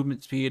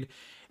 movement speed,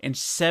 and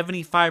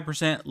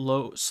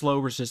 75% slow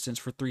resistance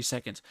for 3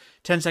 seconds.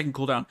 10-second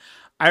cooldown.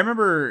 I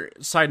remember,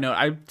 side note,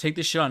 I take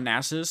this shit on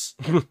Nasus.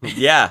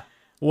 Yeah.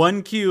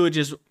 1Q,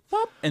 just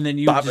pop, and then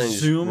you just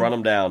zoom. Run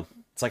them down.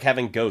 It's like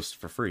having Ghost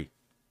for free.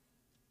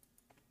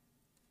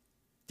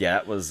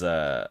 Yeah,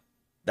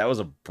 that was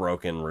a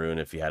broken rune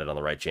if you had it on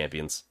the right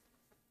champions.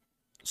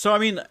 So, I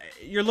mean,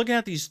 you're looking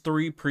at these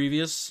three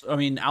previous,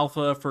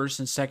 Alpha, first,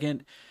 and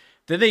second.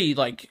 Then they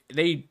were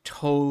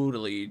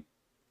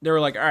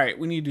like, all right,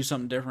 we need to do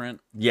something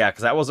different. Yeah,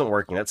 because that wasn't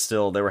working.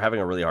 They were having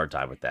a really hard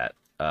time with that.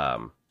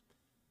 Now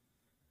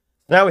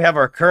we have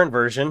our current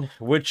version,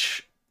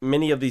 which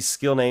many of these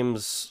skill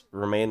names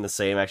remain the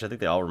same. Actually, I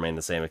think they all remain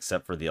the same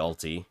except for the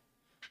ulti.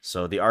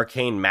 So the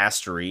Arcane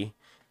Mastery.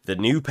 The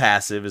new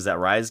passive is that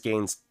Ryze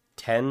gains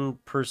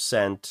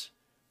 10%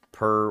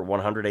 per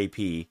 100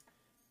 AP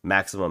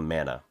maximum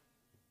mana.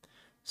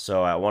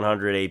 So at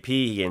 100 AP,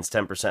 he gains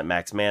 10%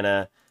 max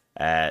mana.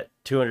 At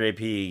 200 AP,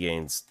 he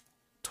gains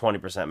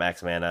 20%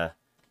 max mana,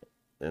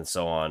 and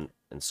so on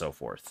and so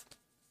forth.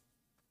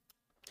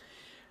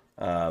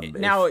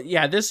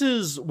 This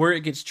is where it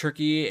gets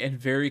tricky and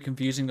very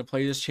confusing to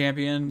play this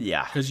champion.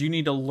 Yeah. Because you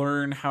need to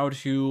learn how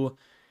to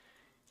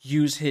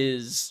use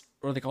his,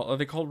 what are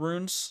they called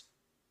runes?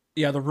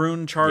 Yeah, the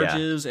rune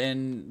charges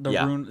and the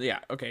rune. Yeah,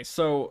 okay,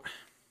 so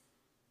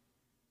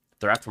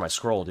they're after my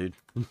scroll, dude.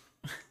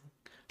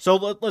 So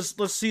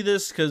let's see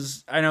this,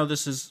 because I know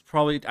this is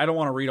probably, I don't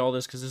want to read all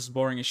this because this is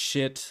boring as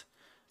shit.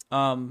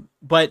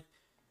 But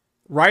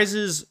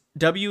Ryze's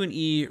W and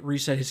E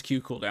reset his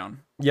Q cooldown.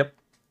 Yep.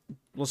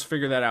 Let's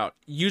figure that out.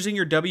 Using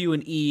your W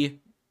and E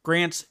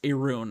grants a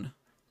rune.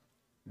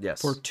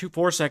 Yes. For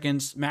 4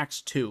 seconds,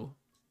 max 2.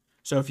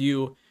 So if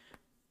you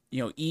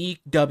E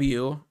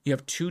W, you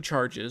have 2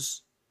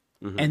 charges,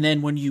 and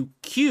then when you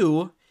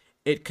Q,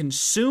 it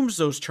consumes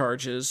those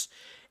charges,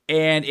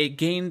 and it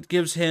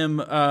gives him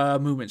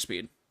movement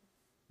speed.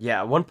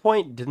 Yeah, at one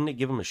point, didn't it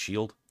give him a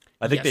shield?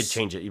 I think they'd Yes.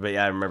 change it, but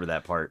yeah, I remember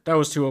that part. That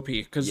was too OP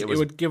because Yeah, it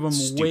would give him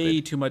way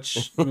stupid. too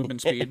much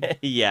movement speed.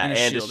 Yeah, and a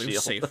and a shield. It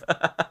was shield.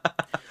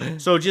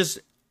 safe. So just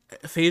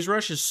phase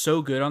rush is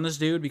so good on this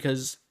dude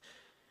because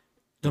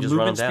the just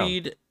run him movement down.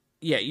 speed.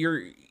 Yeah,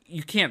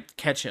 you can't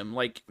catch him.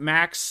 Like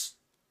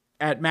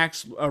at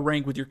max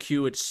rank with your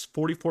Q, it's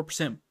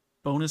 44%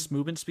 bonus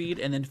movement speed,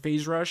 and then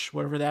phase rush,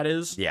 whatever that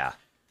is. Yeah,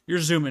 You're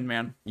zooming,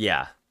 man.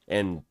 yeah,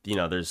 and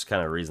there's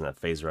kind of a reason that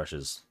phase rush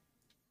is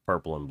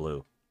purple and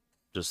blue.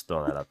 Just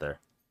throwing that out there.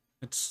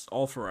 It's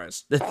all for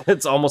Ryze.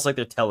 It's almost like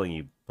they're telling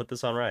you, put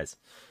this on Ryze.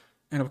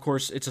 And of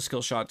course, it's a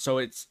skill shot.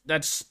 So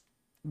that's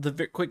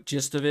the quick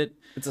gist of it.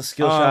 It's a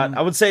skill shot.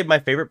 I would say my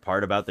favorite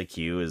part about the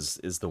Q is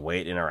the way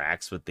it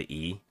interacts with the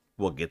E.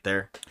 We'll get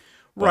there.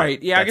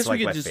 Right. Yeah, I that's guess like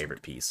we my could just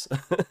favorite piece.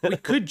 we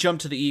could jump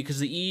to the E because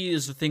the E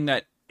is the thing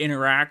that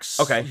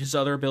interacts his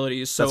other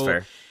abilities. So That's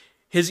fair.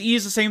 His E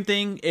is the same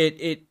thing.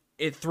 It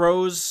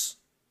throws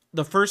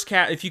the first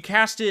cast. If you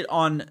cast it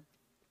on,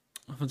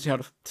 let's see how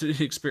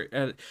to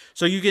experience.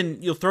 So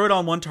you'll throw it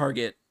on one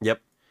target.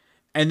 Yep.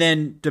 And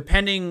then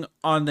depending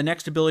on the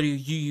next ability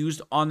you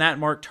used on that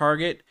marked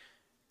target,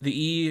 the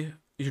E,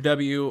 your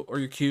W, or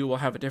your Q will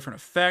have a different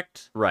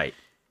effect. Right.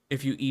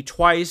 If you E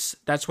twice,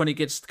 that's when it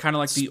gets kind of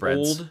like the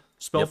Spreads. old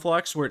spell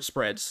flux where it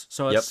spreads.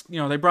 So it's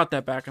they brought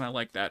that back and I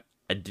like that.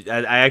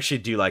 I actually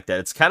do like that.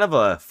 It's kind of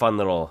a fun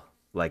little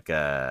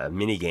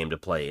mini game to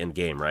play in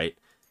game, right?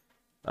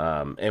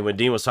 And when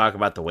Dean was talking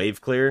about the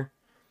wave clear,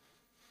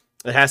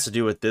 it has to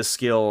do with this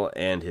skill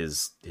and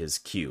his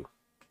Q.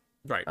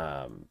 Right.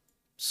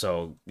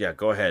 So yeah,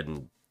 go ahead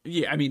and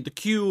Yeah, I mean the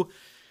Q.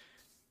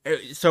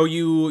 So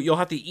you'll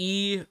have to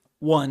E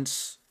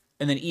once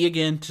and then E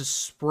again to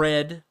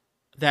spread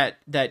that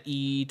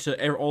E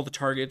to all the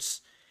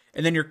targets,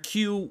 and then your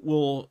Q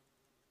will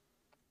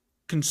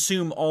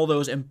consume all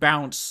those and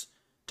bounce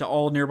to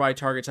all nearby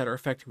targets that are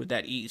affected with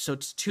that E. So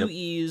it's 2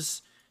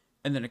 E's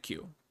and then a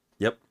Q.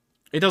 Yep.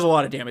 It does a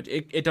lot of damage.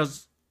 It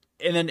does,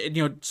 and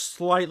then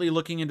slightly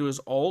looking into his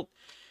ult,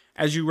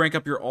 as you rank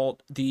up your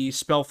ult, the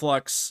spell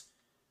flux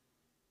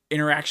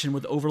interaction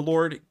with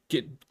Overlord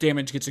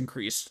damage gets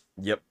increased.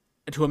 Yep.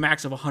 To a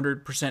max of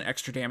 100%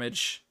 extra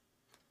damage.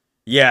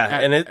 Yeah,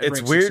 at it's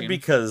rank weird 16.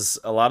 because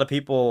a lot of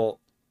people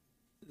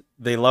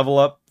they level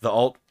up the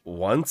ult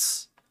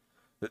once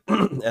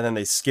and then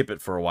they skip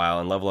it for a while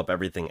and level up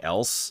everything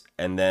else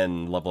and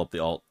then level up the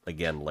ult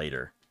again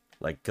later.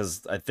 Like,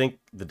 because I think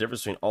the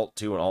difference between ult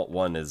 2 and ult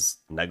 1 is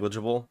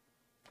negligible.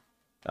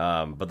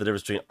 But the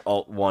difference between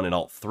ult 1 and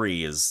ult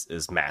 3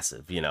 is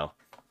massive,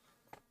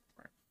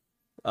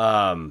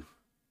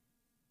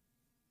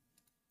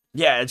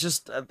 Yeah, it's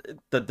just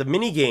the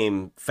mini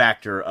game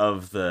factor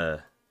of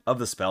the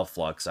spell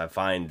flux I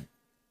find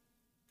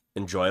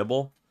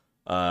enjoyable,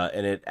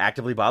 and it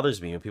actively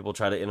bothers me when people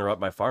try to interrupt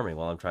my farming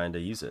while I'm trying to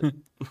use it.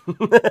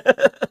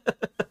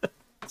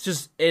 It's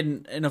just,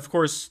 and of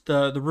course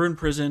the rune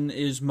prison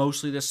is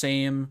mostly the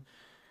same.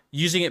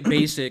 Using it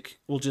basic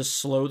will just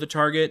slow the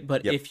target,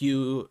 but if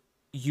you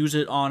use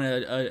it on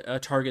a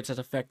target that's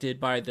affected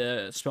by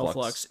the spell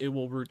flux, it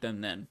will root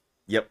them then.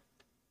 Yep.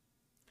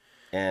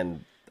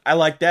 And I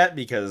like that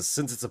because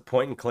since it's a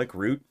point and click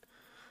route,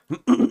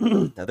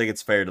 I think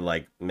it's fair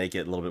to make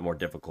it a little bit more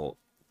difficult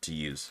to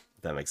use,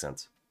 if that makes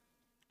sense.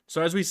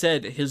 So as we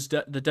said,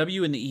 the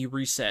W and the E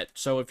reset.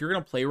 So if you're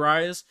going to play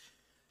Ryze,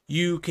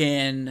 you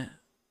can,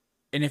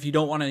 and if you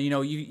don't want to,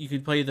 you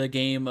can play the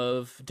game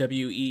of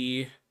W,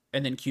 E,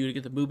 and then Q to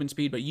get the movement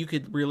speed, but you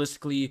could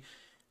realistically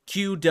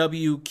Q,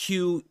 W,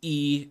 Q,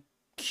 E,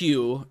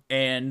 Q,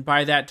 and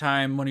by that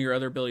time, one of your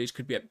other abilities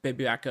could be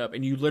back up,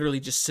 and you literally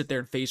just sit there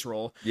and face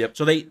roll. Yep.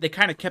 So they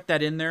kind of kept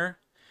that in there.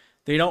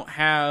 They don't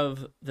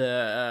have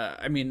the,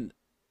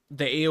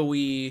 the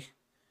AoE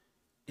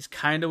is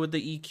kind of with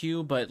the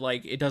EQ, but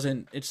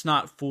it's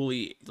not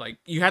fully,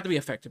 you have to be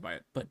affected by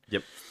it, but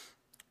yep,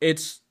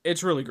 it's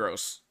really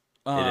gross.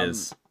 It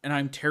is. And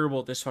I'm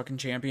terrible at this fucking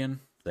champion.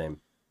 Same.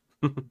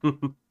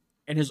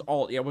 And his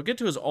ult, we'll get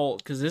to his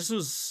ult, because this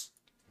is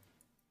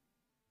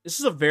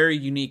a very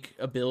unique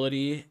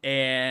ability,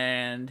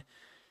 and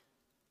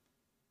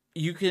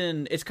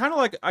it's kind of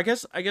like, I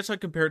guess I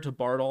compare it to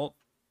Bard ult,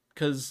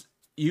 because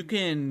you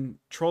can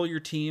troll your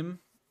team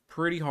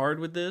pretty hard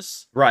with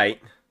this.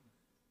 Right.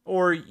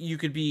 Or you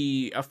could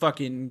be a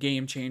fucking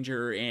game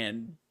changer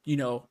and,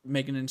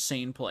 make an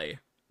insane play.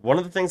 One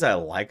of the things I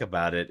like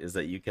about it is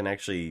that you can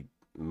actually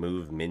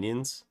move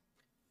minions.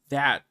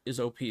 That is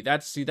OP.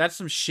 That's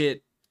some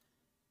shit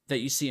that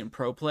you see in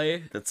pro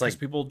play. That's because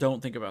people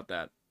don't think about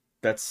that.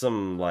 That's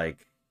some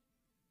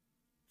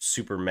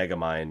super mega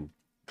mind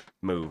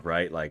move,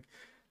 right? Like,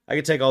 I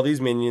could take all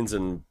these minions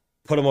and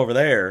put them over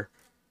there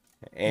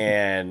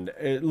and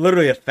it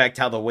literally affect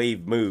how the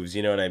wave moves,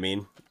 you know what I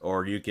mean?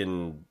 Or you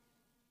can,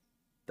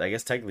 I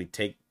guess, technically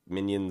take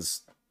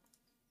minions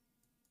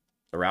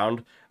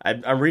around.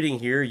 I'm reading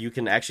here you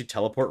can actually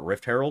teleport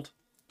Rift Herald,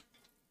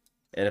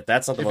 and if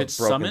that's not the If most it's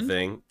broken summoned?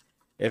 thing,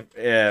 if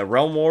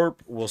Realm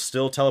Warp will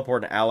still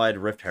teleport an allied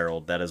Rift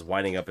Herald that is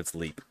winding up its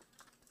leap.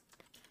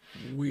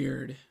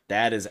 Weird.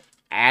 That is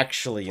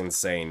actually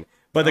insane.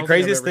 But I the don't think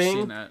I've craziest ever seen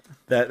thing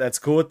that. that's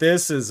cool with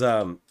this is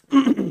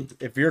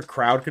if you're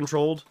crowd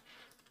controlled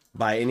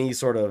by any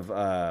sort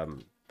of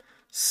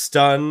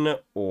stun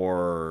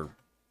or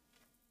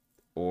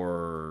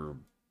Root,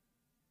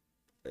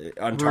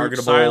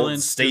 untargetable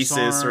silence, stasis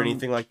or disarm.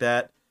 anything like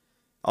that.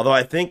 Although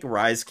I think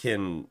Ryze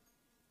can,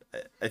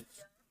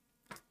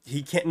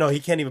 he can't. No, he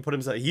can't even put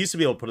himself. He used to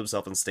be able to put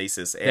himself in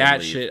stasis and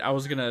That leave. shit. I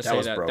was gonna say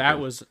was that. broken. That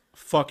was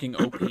fucking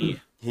OP.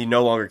 He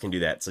no longer can do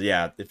that. So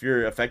yeah, if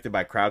you're affected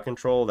by crowd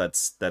control,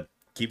 that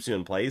keeps you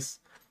in place.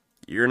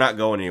 You're not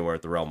going anywhere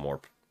with the Realm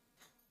Warp.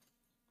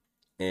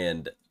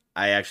 And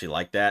I actually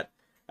like that.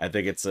 I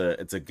think it's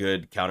a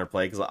good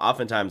counterplay because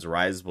oftentimes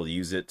Ryze will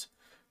use it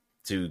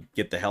to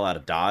get the hell out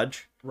of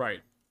dodge.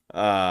 Right.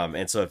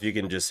 And so if you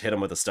can just hit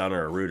him with a stun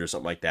or a root or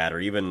something like that,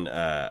 or even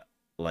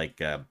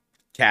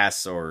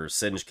Cass or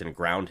Singe can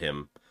ground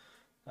him,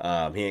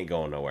 he ain't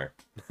going nowhere.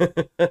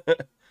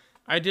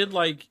 I did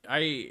like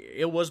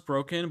it was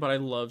broken, but I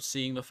loved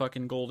seeing the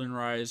fucking Golden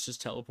Rise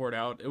just teleport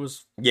out. It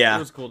was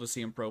cool to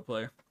see him pro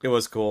play. It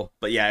was cool.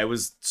 But yeah, it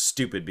was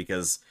stupid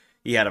because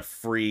he had a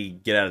free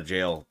get out of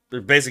jail,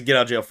 basically get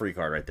out of jail free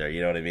card right there.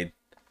 You know what I mean?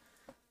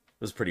 It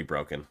was pretty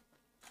broken.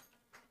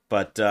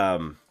 But I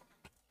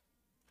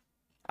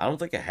don't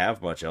think I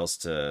have much else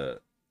to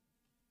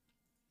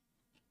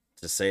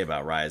say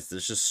about Ryze.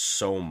 There's just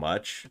so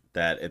much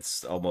that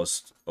it's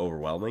almost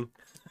overwhelming.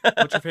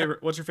 What's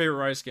your favorite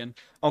Rise skin?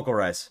 Uncle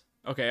Ryze.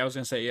 Okay, I was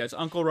gonna say it's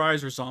Uncle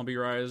Rise or Zombie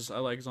Rise. I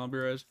like Zombie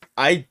Rise.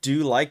 I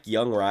do like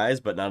Young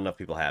Ryze, but not enough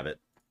people have it.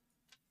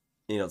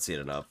 You don't see it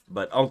enough.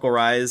 But Uncle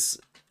Ryze,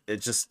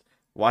 it's just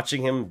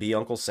watching him be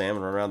Uncle Sam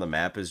and run around the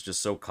map is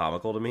just so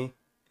comical to me.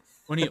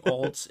 When he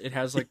ults, it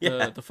has like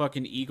the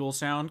fucking eagle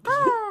sound.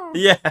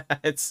 Yeah,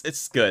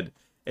 it's good.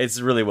 It's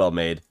really well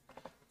made.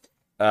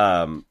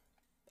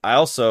 I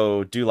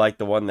also do like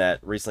the one that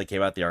recently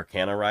came out, the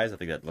Arcana Rise. I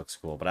think that looks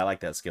cool, but I like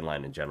that skin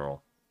line in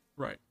general.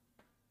 Right.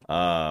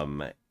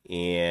 And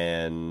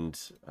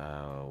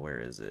where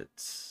is it?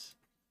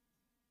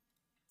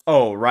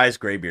 Oh, Ryze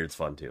Greybeard's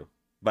fun too.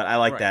 But I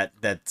like that.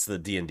 That's the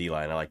D&D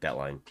line. I like that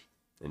line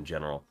in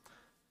general.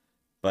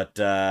 But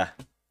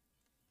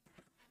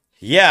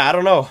yeah, I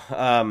don't know.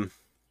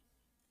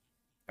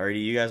 Are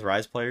you guys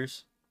Ryze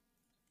players?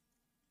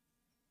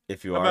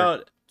 If you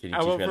are, can you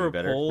teach me how to be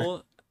better?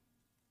 Poll,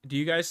 do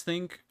you guys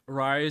think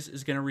Rise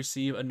is going to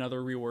receive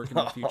another rework in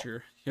the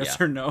future? Yes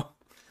or no?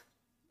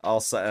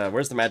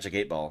 Where's the magic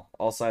 8-ball?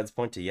 All sides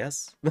point to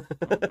yes. Oh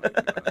my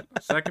God.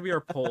 So that could be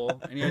our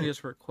poll. Any ideas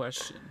for a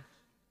question?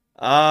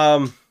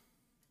 Wow,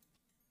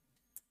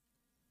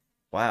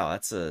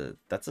 that's a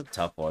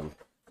tough one.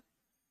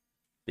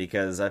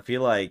 Because I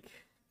feel like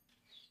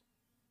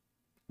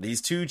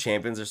these two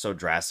champions are so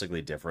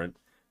drastically different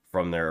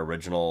from their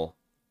original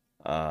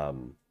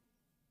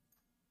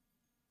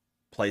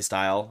play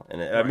style.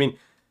 And I mean,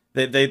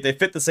 they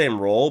fit the same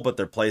role, but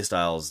their play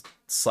style is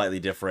slightly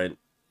different,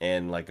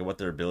 and like what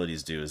their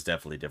abilities do is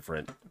definitely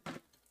different.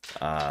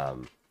 I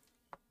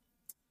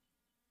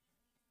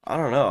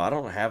don't know. I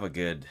don't have a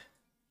good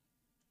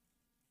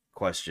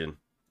question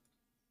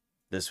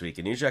this week,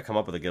 and usually I come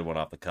up with a good one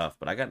off the cuff,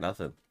 but I got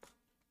nothing.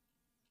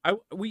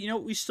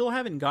 We still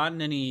haven't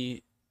gotten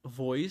any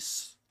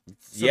voice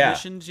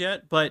submissions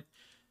yet, but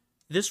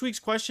this week's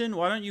question,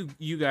 why don't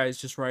you guys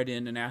just write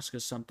in and ask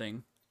us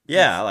something?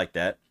 Yeah, I like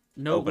that.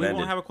 No, we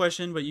won't have a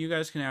question, but you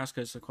guys can ask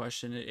us a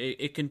question.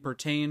 It can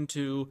pertain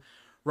to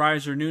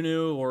Ryze or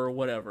Nunu or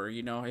whatever,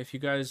 if you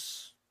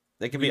guys...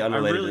 They can be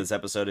unrelated to this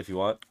episode if you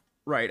want.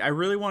 Right, I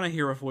really want to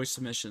hear a voice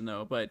submission,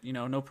 though, but,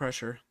 no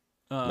pressure.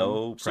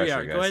 No pressure, so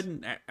yeah, guys. Go ahead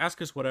and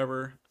ask us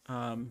whatever.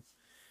 And,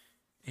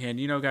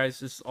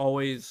 guys, it's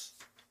always...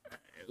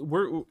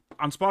 We're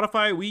on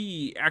Spotify,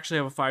 we actually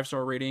have a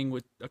 5-star rating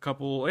with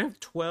we have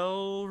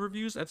 12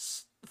 reviews.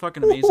 That's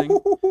fucking amazing.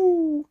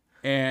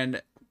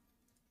 And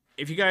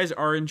if you guys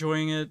are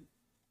enjoying it,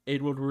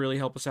 it would really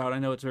help us out. I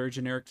know it's very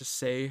generic to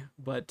say,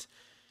 but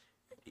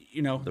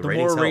the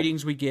more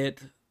ratings we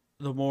get,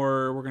 the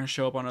more we're going to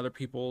show up on other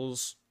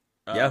people's.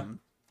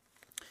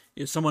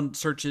 If someone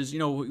searches,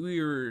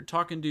 we were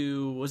talking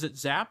to, was it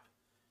Zap,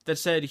 that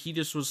said he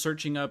just was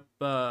searching up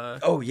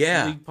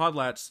League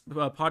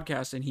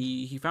podcast, and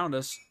he found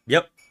us.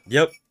 Yep.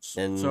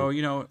 And so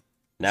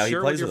now share he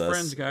plays with your with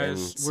friends, us,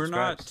 guys.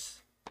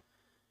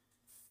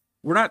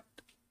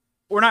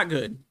 We're not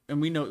good, and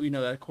we know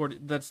that.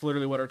 That's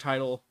literally what our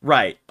title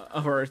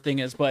of our thing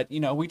is. But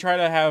we try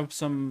to have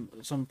some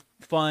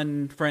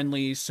fun,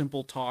 friendly,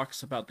 simple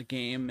talks about the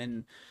game.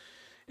 And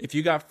if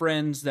you got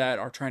friends that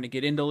are trying to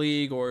get into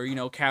League or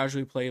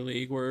casually play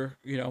League,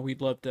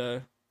 we'd love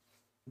to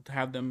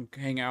have them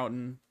hang out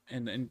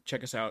and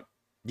check us out.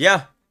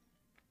 Yeah,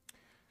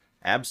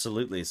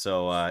 absolutely.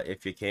 So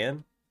if you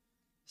can,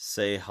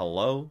 say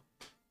hello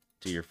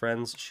to your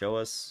friends, show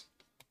us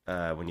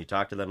when you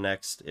talk to them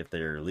next, if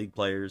they're league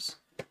players.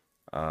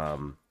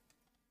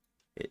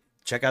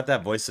 Check out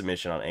that voice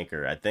submission on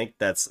Anchor. I think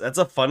that's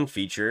a fun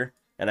feature,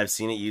 and I've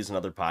seen it used in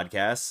other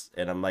podcasts,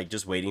 and I'm like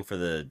just waiting for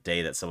the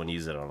day that someone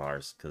uses it on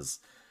ours, because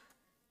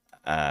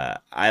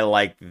I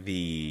like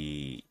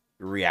the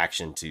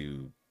reaction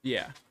to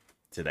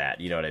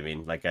that. You know what I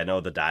mean? Like, I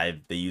know the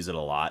dive, they use it a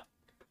lot.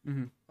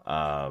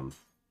 And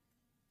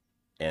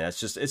it's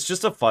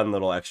just a fun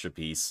little extra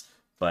piece,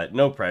 but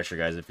no pressure,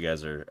 guys. If you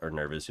guys are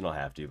nervous, you don't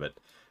have to, but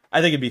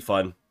I think it'd be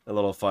fun, a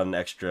little fun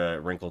extra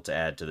wrinkle to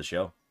add to the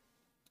show.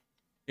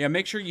 Yeah,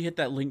 make sure you hit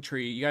that link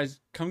tree. You guys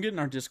come get in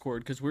our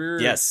Discord, because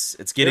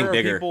it's getting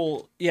bigger.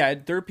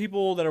 There are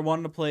people that are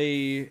wanting to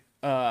play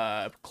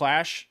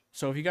Clash.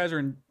 So if you guys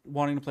are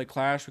wanting to play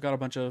Clash, we got a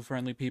bunch of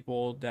friendly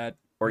people that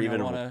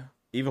even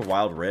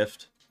Wild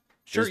Rift.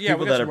 Sure, There's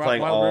people that are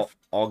playing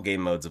all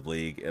game modes of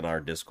League in our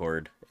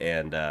Discord,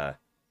 and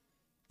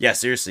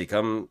seriously,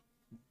 come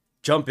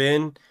jump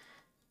in,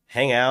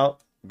 hang out.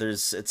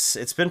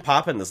 It's been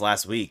popping this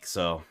last week,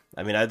 so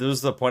I mean, there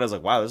was the point I was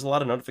like, wow, there's a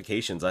lot of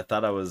notifications. I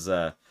thought I was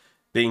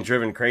being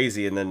driven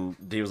crazy, and then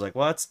D was like,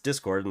 well, it's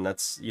Discord, and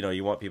that's,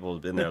 you want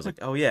people in there. I was like,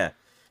 oh yeah,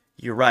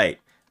 you're right.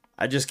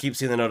 I just keep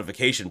seeing the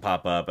notification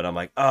pop up, and I'm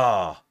like,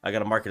 oh, I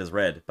gotta mark it as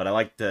red. But I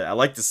like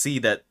to see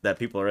that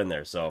people are in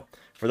there. So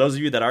for those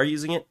of you that are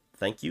using it,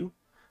 thank you.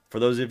 For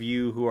those of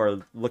you who are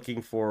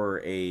looking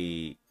for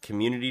a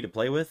community to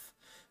play with,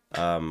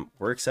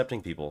 we're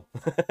accepting people.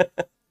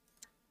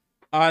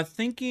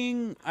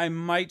 Thinking I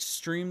might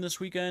stream this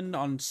weekend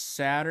on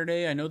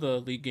Saturday. I know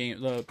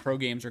the pro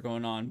games are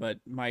going on, but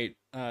might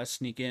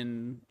sneak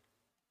in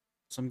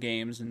some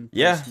games and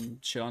play some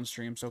shit on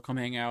stream. So come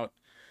hang out.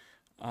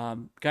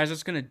 Guys,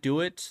 that's gonna do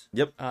it.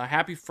 Yep.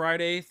 Happy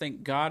Friday.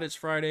 Thank God it's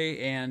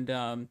Friday.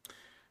 And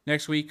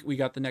next week we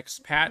got the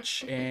next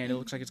patch, and it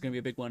looks like it's gonna be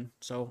a big one.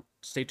 So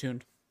stay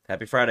tuned.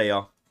 Happy Friday,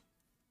 y'all.